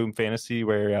 and Boom Fantasy,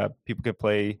 where people can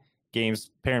play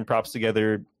games, pairing props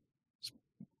together,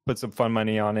 put some fun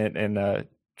money on it, and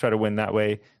try to win that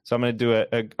way. So I'm going to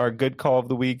do our good call of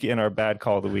the week and our bad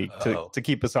call of the week to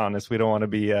keep us honest. We don't want to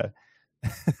be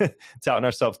touting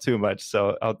ourselves too much.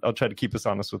 So I'll try to keep us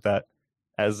honest with that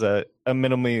as a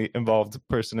minimally involved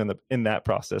person in that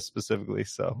process specifically.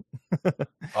 So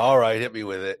all right, hit me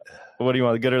with it. What do you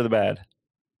want, the good or the bad?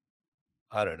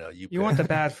 I don't know. You want the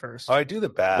bad first. All right, do the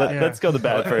bad. Let's go the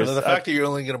bad first. The fact that you're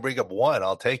only going to bring up one,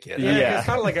 I'll take it. Yeah. It's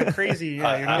kind of like a crazy. You're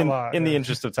not a lot. In the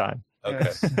interest of time. Okay.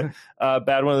 Yes.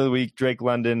 Bad one of the week, Drake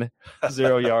London,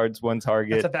 0 yards, 1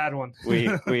 target. That's a bad one.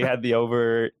 we had the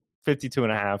over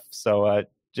 52.5, so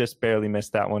just barely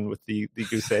missed that one with the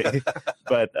goose egg.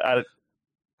 But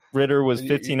Ritter was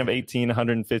 15 of 18,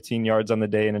 115 yards on the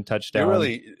day and a touchdown. You're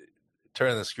really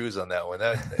turning the screws on that one.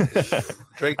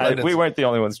 Drake London. We weren't the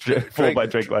only ones fooled by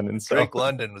Drake London. So. Drake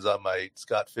London was on my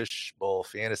Scott Fish Bowl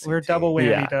fantasy. We're double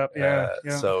whammied up. Yeah.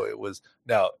 So it was.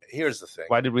 Now here's the thing.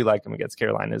 Why did we like him against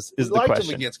Carolina? Is the question. We liked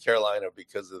him against Carolina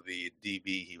because of the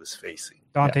DB he was facing.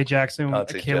 Dante Jackson,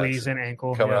 Achilles and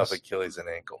ankle. Coming off Achilles and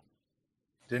ankle.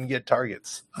 Didn't get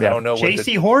targets. I don't know.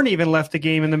 J.C. Horn even left the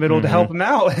game in the middle to help him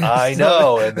out. I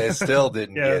know, and they still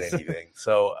didn't get anything.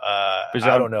 So I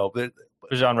don't know. But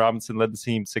Bijan Robinson led the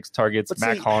team 6 targets.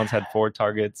 Mac Hollins had 4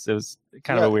 targets. It was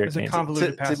kind of a weird game.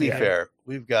 To be fair,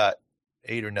 we've got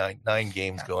 8 or 9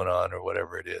 games going on or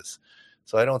whatever it is.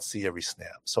 So I don't see every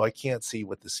snap. So I can't see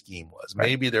what the scheme was. Right.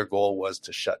 Maybe their goal was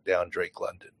to shut down Drake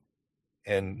London.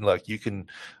 And look,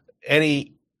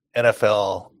 any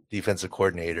NFL defensive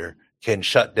coordinator can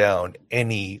shut down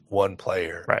any one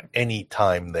player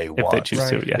anytime they want. If they choose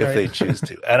to, If they choose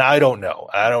to. And I don't know.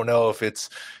 I don't know if it's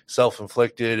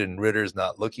self-inflicted and Ritter's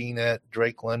not looking at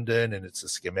Drake London and it's a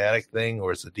schematic thing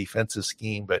or it's a defensive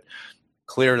scheme, but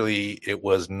clearly it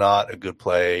was not a good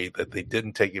play that they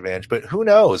didn't take advantage. But who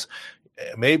knows?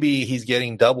 Maybe he's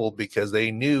getting doubled because they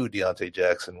knew Deontay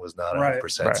Jackson was not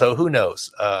 100%. Right. So who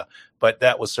knows? But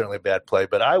that was certainly a bad play.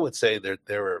 But I would say that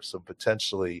there were some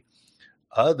potentially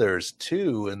others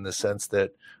too, in the sense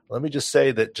that, let me just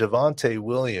say that Javonte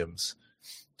Williams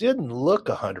didn't look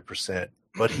 100%,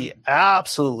 but he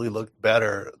absolutely looked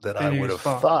better than I would have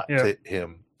thought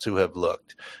him to have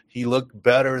looked. He looked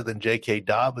better than J.K.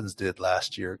 Dobbins did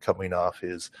last year coming off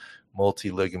his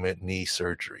multi-ligament knee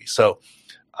surgery. So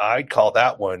I'd call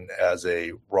that one as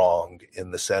a wrong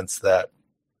in the sense that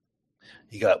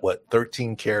he got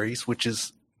 13 carries, which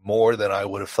is more than I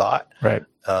would have thought. Right.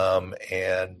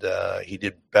 And he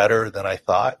did better than I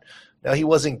thought. Now, he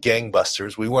wasn't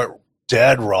gangbusters. We weren't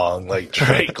dead wrong like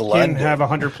Drake London. Didn't have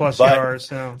 100+ yards.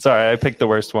 So. Sorry, I picked the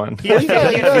worst one.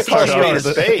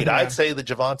 I'd say the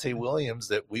Javonte Williams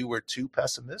that we were too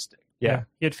pessimistic. Yeah.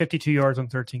 He had 52 yards on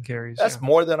 13 carries. That's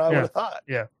more than I would have thought.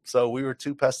 Yeah. So we were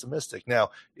too pessimistic. Now,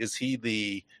 is he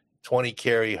the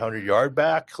 20-carry, 100-yard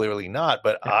back? Clearly not.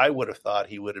 But I would have thought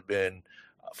he would have been,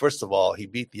 first of all, he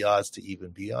beat the odds to even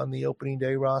be on the opening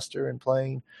day roster and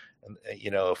playing. And,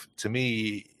 to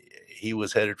me, he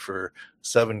was headed for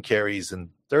 7 carries and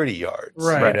 30 yards,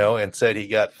 and said he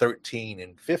got 13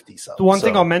 and 50 something. The one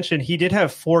thing I'll mention, he did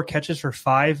have 4 catches for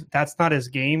 5. That's not his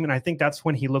game. And I think that's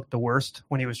when he looked the worst,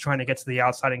 when he was trying to get to the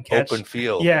outside and catch. Open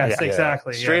field. Yes,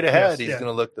 exactly. Straight ahead, he's going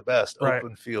to look the best.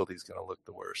 Open field, he's going to look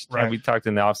the worst. Right. We talked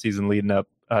in the offseason leading up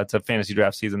to fantasy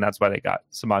draft season. That's why they got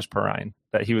Samaj Perine,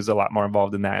 that he was a lot more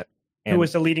involved in that. Who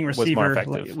was the leading receiver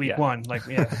week 1.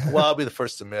 Well, I'll be the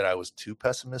first to admit I was too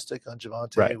pessimistic on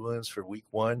Javonte Williams for week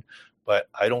 1, but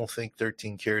I don't think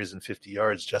 13 carries and 50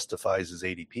 yards justifies his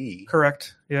ADP.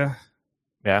 Correct. Yeah.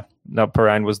 Yeah. No,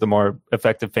 Perine was the more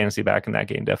effective fantasy back in that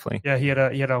game, definitly. Yeah, he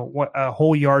had a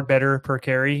whole yard better per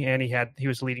carry, and he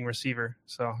was leading receiver.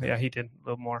 So, yeah, he did a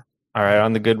little more. All right,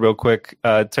 on the good real quick,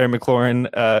 Terry McLaurin,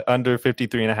 under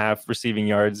 53.5 receiving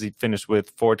yards. He finished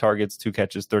with 4 targets, 2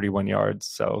 catches, 31 yards.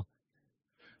 So,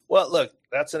 well, look,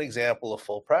 that's an example of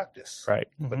full practice, right?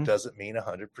 But doesn't mean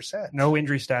 100%. No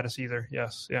injury status either.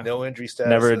 Yes, yeah. No injury status.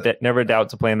 Never a doubt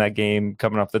to play in that game,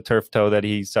 coming off the turf toe that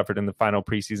he suffered in the final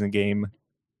preseason game.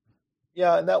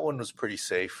 Yeah, and that one was pretty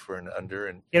safe for an under.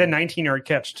 And he had a 19-yard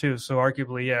catch too, so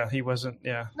arguably, he wasn't.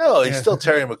 Yeah. No, he's still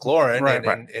Terry McLaurin, right.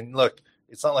 And look,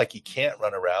 it's not like he can't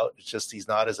run a route. It's just he's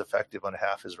not as effective on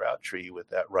half his route tree with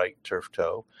that right turf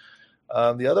toe.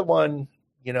 The other one.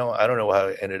 I don't know how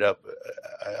it ended up.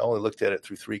 I only looked at it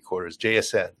through 3 quarters.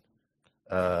 JSN.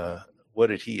 What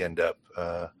did he end up?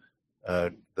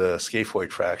 the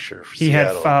scaphoid fracture. For He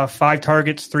Seattle. had 5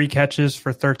 targets, 3 catches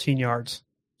for 13 yards.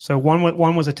 So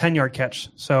one was a 10-yard catch.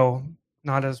 So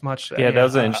not as much. Yeah, that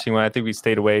was an interesting one. I think we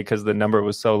stayed away because the number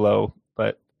was so low.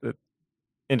 But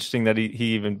interesting that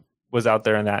he even was out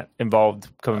there and that involved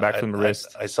coming back from the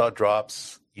wrist. I saw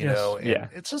drops. You know, and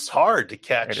it's just hard to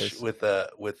catch with the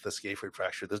scaphoid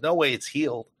fracture. There's no way it's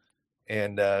healed.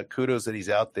 And kudos that he's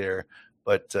out there.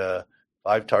 But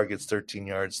 5 targets, 13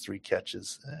 yards, 3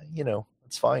 catches. You know,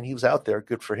 it's fine. He was out there.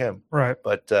 Good for him. Right.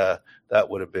 But that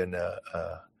would have been,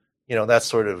 you know, that's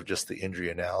sort of just the injury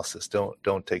analysis.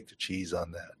 Don't take the cheese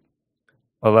on that.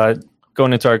 Well,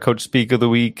 going into our coach speak of the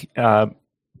week,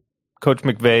 Coach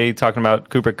McVay talking about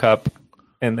Cooper Kupp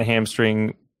and the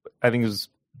hamstring. I think it was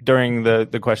during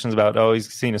the questions about,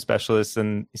 he's seen a specialist,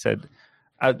 and he said,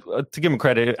 to give him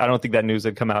credit, I don't think that news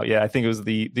had come out yet. I think it was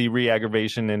the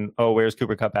re-aggravation and, where's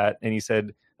Cooper Kupp at? And he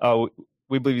said,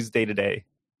 we believe he's day-to-day.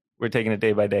 We're taking it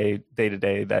day by day,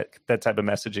 day-to-day, that type of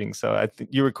messaging. So I think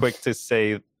you were quick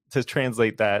to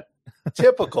translate that.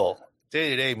 Typical.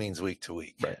 Day-to-day means week to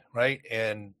week, right?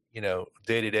 And, you know,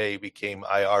 day-to-day became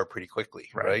IR pretty quickly,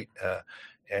 right?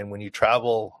 And when you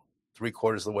travel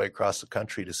 3/4 of the way across the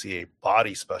country to see a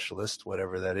body specialist,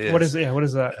 whatever that is. What is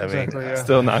that? I exactly,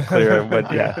 still not clear, but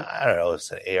I don't know. It's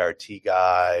an ART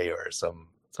guy or some.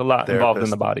 It's a lot involved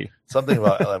in the body. Something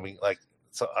about. I mean, like,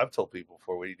 so I've told people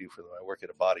before, what do you do for them? I work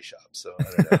at a body shop, so I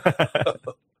don't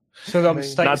know. So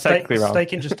not technically wrong.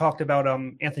 Steichen just talked about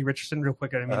Anthony Richardson real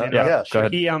quick. I mean, sure.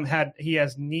 He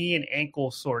has knee and ankle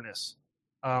soreness.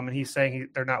 And he's saying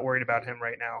they're not worried about him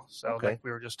right now. So like we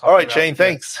were just talking. All right, about, Shane,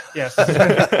 thanks. Yes.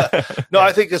 No,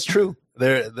 I think it's true.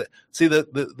 See,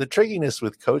 the trickiness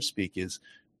with coach speak is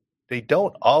they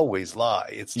don't always lie.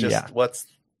 It's just what's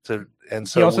to. And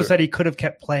so he also said he could have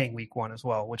kept playing week 1 as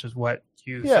well, which is what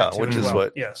you said which is well.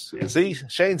 what. Yes. See,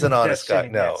 Shane's an honest guy.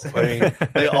 Shane, no, yes. I mean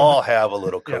they all have a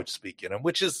little coach speak in them,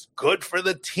 which is good for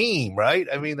the team, right?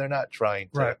 I mean they're not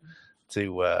trying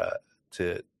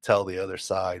to tell the other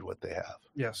side what they have.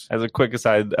 Yes. As a quick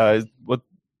aside, what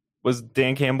was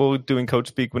Dan Campbell doing coach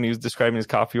speak when he was describing his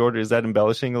coffee order? Is that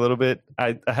embellishing a little bit?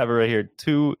 I have it right here.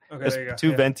 Two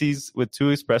ventis with 2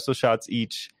 espresso shots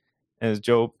each. And as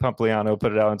Joe Pompliano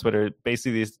put it out on Twitter,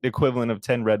 basically the equivalent of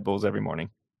 10 Red Bulls every morning.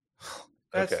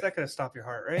 That could have stopped your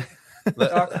heart, right?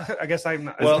 I guess I'm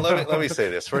not. Well, let me say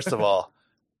this. First of all,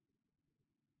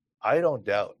 I don't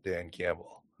doubt Dan Campbell.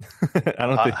 I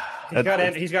don't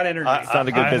think he's got energy. It's not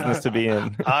a good business to be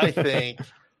in. I think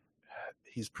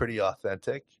he's pretty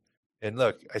authentic. And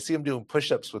look, I see him doing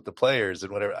push-ups with the players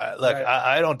and whatever.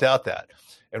 I don't doubt that.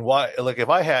 And why? Look, if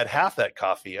I had half that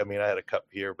coffee, I mean, I had a cup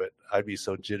here, but I'd be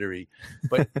so jittery.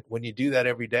 But when you do that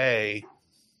every day,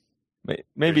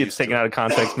 maybe it's taken out of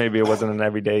context. Maybe it wasn't an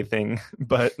everyday thing,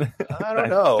 but I don't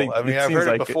know. I mean, I've heard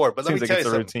it before, but let me tell you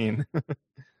something. Routine.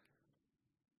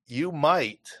 You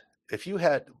might. If you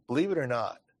had, believe it or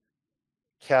not,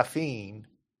 caffeine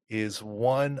is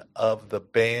one of the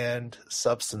banned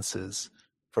substances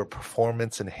for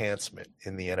performance enhancement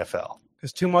in the NFL.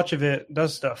 Because too much of it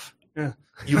does stuff. Yeah.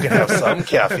 You can have some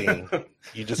caffeine.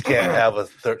 You just can't have a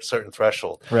certain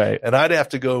threshold. Right. And I'd have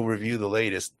to go review the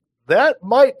latest. That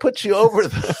might put you over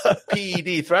the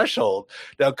PED threshold.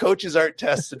 Now, coaches aren't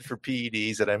tested for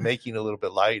PEDs, and I'm making a little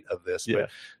bit light of this, but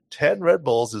 10 Red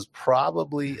Bulls is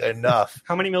probably enough.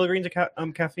 How many milligrams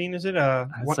of caffeine is it?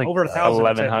 It's like over 1,000.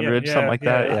 1,100, something like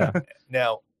that. Yeah.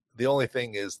 Now, the only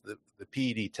thing is the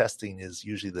PED testing is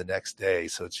usually the next day,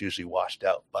 so it's usually washed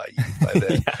out by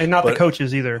then. And not the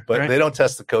coaches either. But right? they don't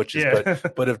test the coaches. Yeah.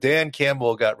 But if Dan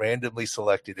Campbell got randomly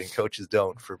selected and coaches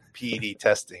don't for PED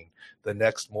testing the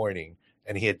next morning,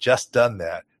 and he had just done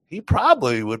that, he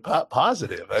probably would pop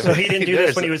positive. So he didn't do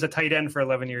this when he was a tight end for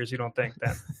 11 years, you don't think,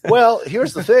 then? Well,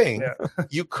 here's the thing.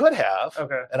 You could have,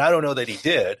 okay, and I don't know that he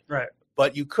did, right?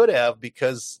 But you could have,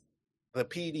 because the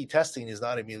PED testing is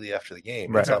not immediately after the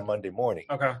game. It's on Monday morning.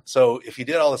 Okay. So if you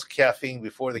did all this caffeine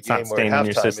before the game or at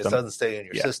halftime, it doesn't stay in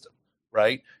your system,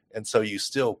 right? And so you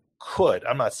still could.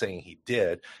 I'm not saying he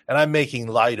did, and I'm making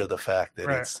light of the fact that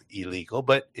it's illegal,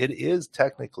 but it is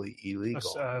technically illegal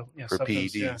for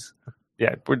PEDs.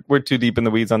 Yeah, we're too deep in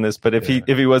the weeds on this, but if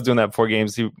he was doing that before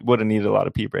games, he would have needed a lot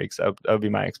of pee breaks. That would be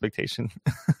my expectation.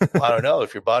 Well, I don't know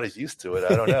if your body's used to it.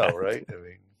 I don't know, right? I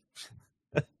mean.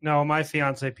 No, my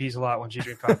fiance pees a lot when she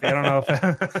drinks coffee. I don't know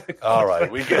if. All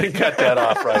right, we got to cut that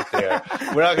off right there.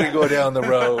 We're not going to go down the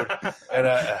road. And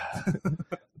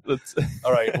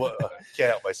all right, well,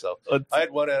 can't help myself. I had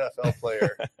one NFL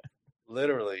player,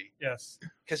 literally,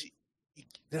 because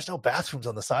there's no bathrooms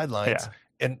on the sidelines,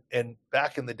 and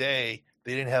back in the day,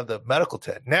 they didn't have the medical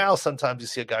tent. Now sometimes you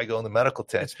see a guy go in the medical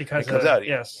tent. It's because he comes out. He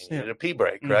yes, needed a pee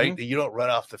break, right? You don't run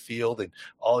off the field and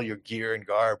all your gear and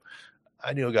garb.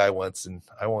 I knew a guy once, and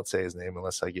I won't say his name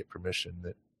unless I get permission,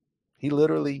 that he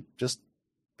literally just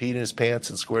peed in his pants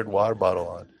and squirted a water bottle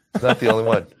on. He's not the only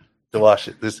one to wash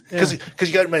it. Because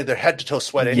you got to their head to toe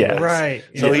sweat anyway. Right.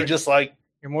 So he just like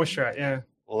your moisture,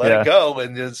 let it go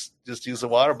and just use a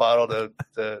water bottle to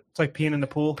it's like peeing in the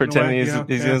pool. Pretending he's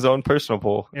in his own personal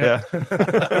pool. Yeah.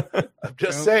 I'm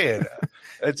just saying.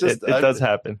 It's just it does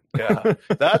happen. Yeah.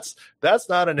 That's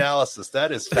not analysis.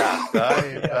 That is fact.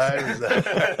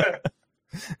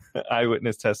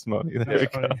 Eyewitness testimony. There we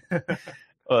go.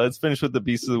 Well, let's finish with the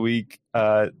Beast of the Week.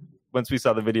 Once we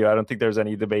saw the video, I don't think there's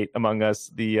any debate among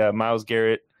us. The Myles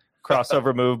Garrett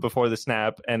crossover move before the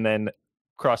snap, and then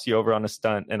cross you over on a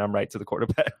stunt, and I'm right to the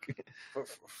quarterback.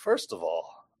 First of all,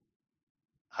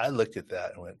 I looked at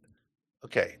that and went,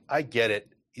 okay, I get it.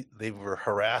 They were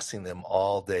harassing them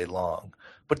all day long.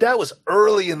 But that was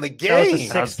early in the game. That was the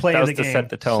sixth play of the game. To set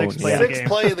the tone. Sixth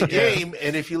play of the game.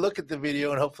 And if you look at the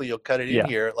video, and hopefully you'll cut it in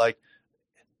here, like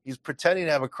he's pretending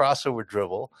to have a crossover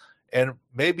dribble. And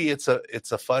maybe it's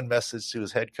a fun message to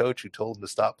his head coach who told him to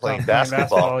stop playing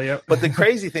basketball. Yep. But the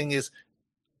crazy thing is,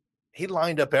 he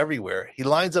lined up everywhere. He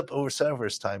lines up over center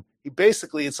his time.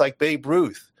 It's like Babe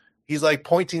Ruth. He's like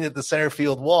pointing at the center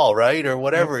field wall, right? Or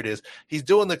whatever it is. He's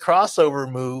doing the crossover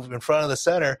move in front of the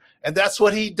center, and that's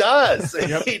what he does.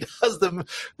 Yep. He does the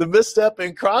misstep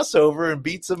and crossover and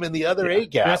beats him in the other 8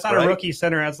 gap. That's not a rookie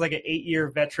center. That's like an 8-year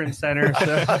veteran center.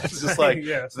 So. It's just like,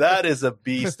 that is a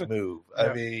beast move.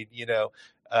 I mean,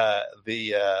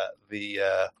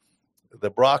 the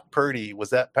Brock Purdy, was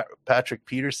that Patrick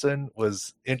Peterson,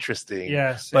 was interesting.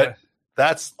 Yes. But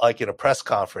that's like in a press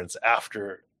conference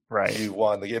after you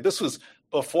won the game. This was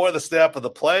before the snap of the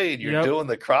play, and you're doing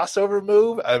the crossover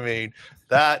move. I mean,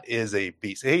 that is a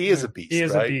beast. He is a beast. He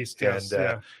is right? a beast, yes.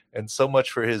 And so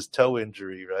much for his toe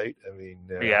injury, right? I mean,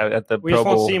 at the we Pro just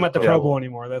Bowl, won't see him at the Pro Bowl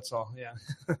anymore. That's all.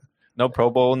 Yeah. No Pro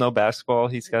Bowl, no basketball.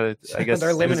 He's got I guess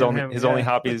his only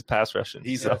hobby is pass rushing.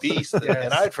 He's a beast.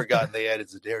 And I'd forgotten they added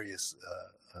Zadarius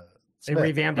They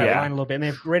revamped that line a little bit, and they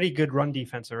have pretty good run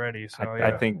defense already. So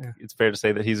I think it's fair to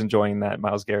say that he's enjoying that.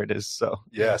 Myles Garrett is. So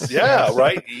yes,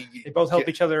 right. They both help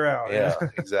each other out. Yeah,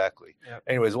 exactly.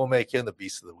 Anyways, we'll make him the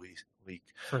Beast of the Week.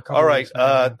 All right.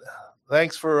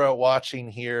 Thanks for watching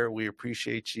here. We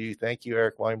appreciate you. Thank you,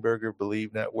 Eric Weinberger,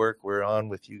 Believe Network. We're on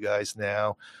with you guys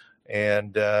now.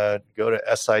 And go to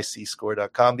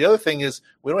sicscore.com. The other thing is,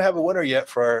 we don't have a winner yet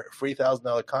for our free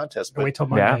 $1,000 contest. But wait till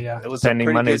Monday. It was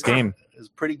pending Monday's game. It was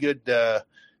pretty good.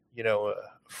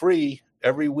 Free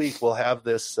every week. We'll have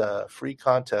this free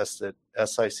contest at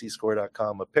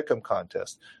sicscore.com, a pick'em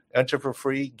contest. Enter for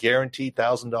free, guaranteed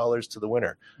 $1,000 to the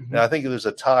winner. Mm-hmm. Now, I think if there's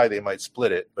a tie, they might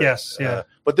split it. But,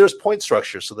 but there's point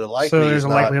structure, so there's a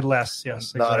likelihood less.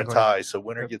 Yes, not a tie. So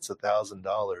winner gets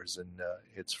 $1,000, and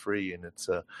it's free, and it's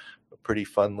a pretty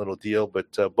fun little deal.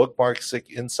 But bookmark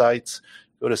Sick Insights.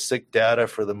 Go to Sick Data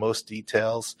for the most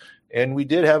details. And we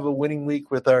did have a winning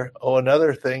week with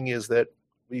another thing is that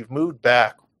we've moved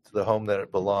back to the home that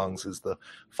it belongs, is the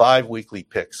 5 weekly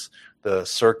picks, the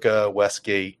circa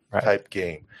Westgate type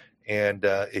game. And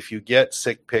if you get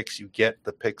Sick Picks, you get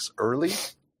the picks early.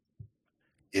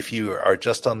 If you are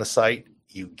just on the site,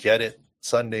 you get it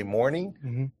Sunday morning.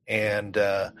 Mm-hmm. And,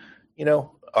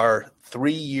 our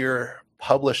 3-year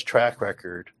published track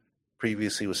record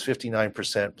previously was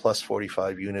 59% plus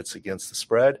 45 units against the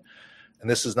spread. And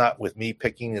this is not with me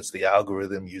picking, it's the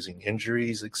algorithm using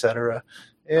injuries, et cetera.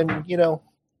 And,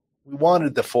 we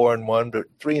wanted the 4-1, but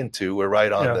 3-2, we're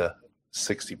right on the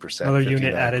 60%. Another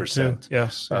unit added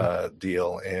to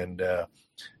deal. And,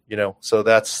 so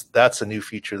that's a new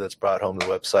feature that's brought home to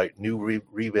the website, new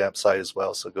revamped site as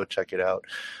well. So go check it out.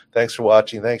 Thanks for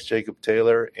watching. Thanks, Jacob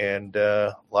Taylor. And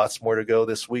lots more to go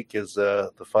this week as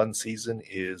the fun season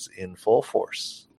is in full force.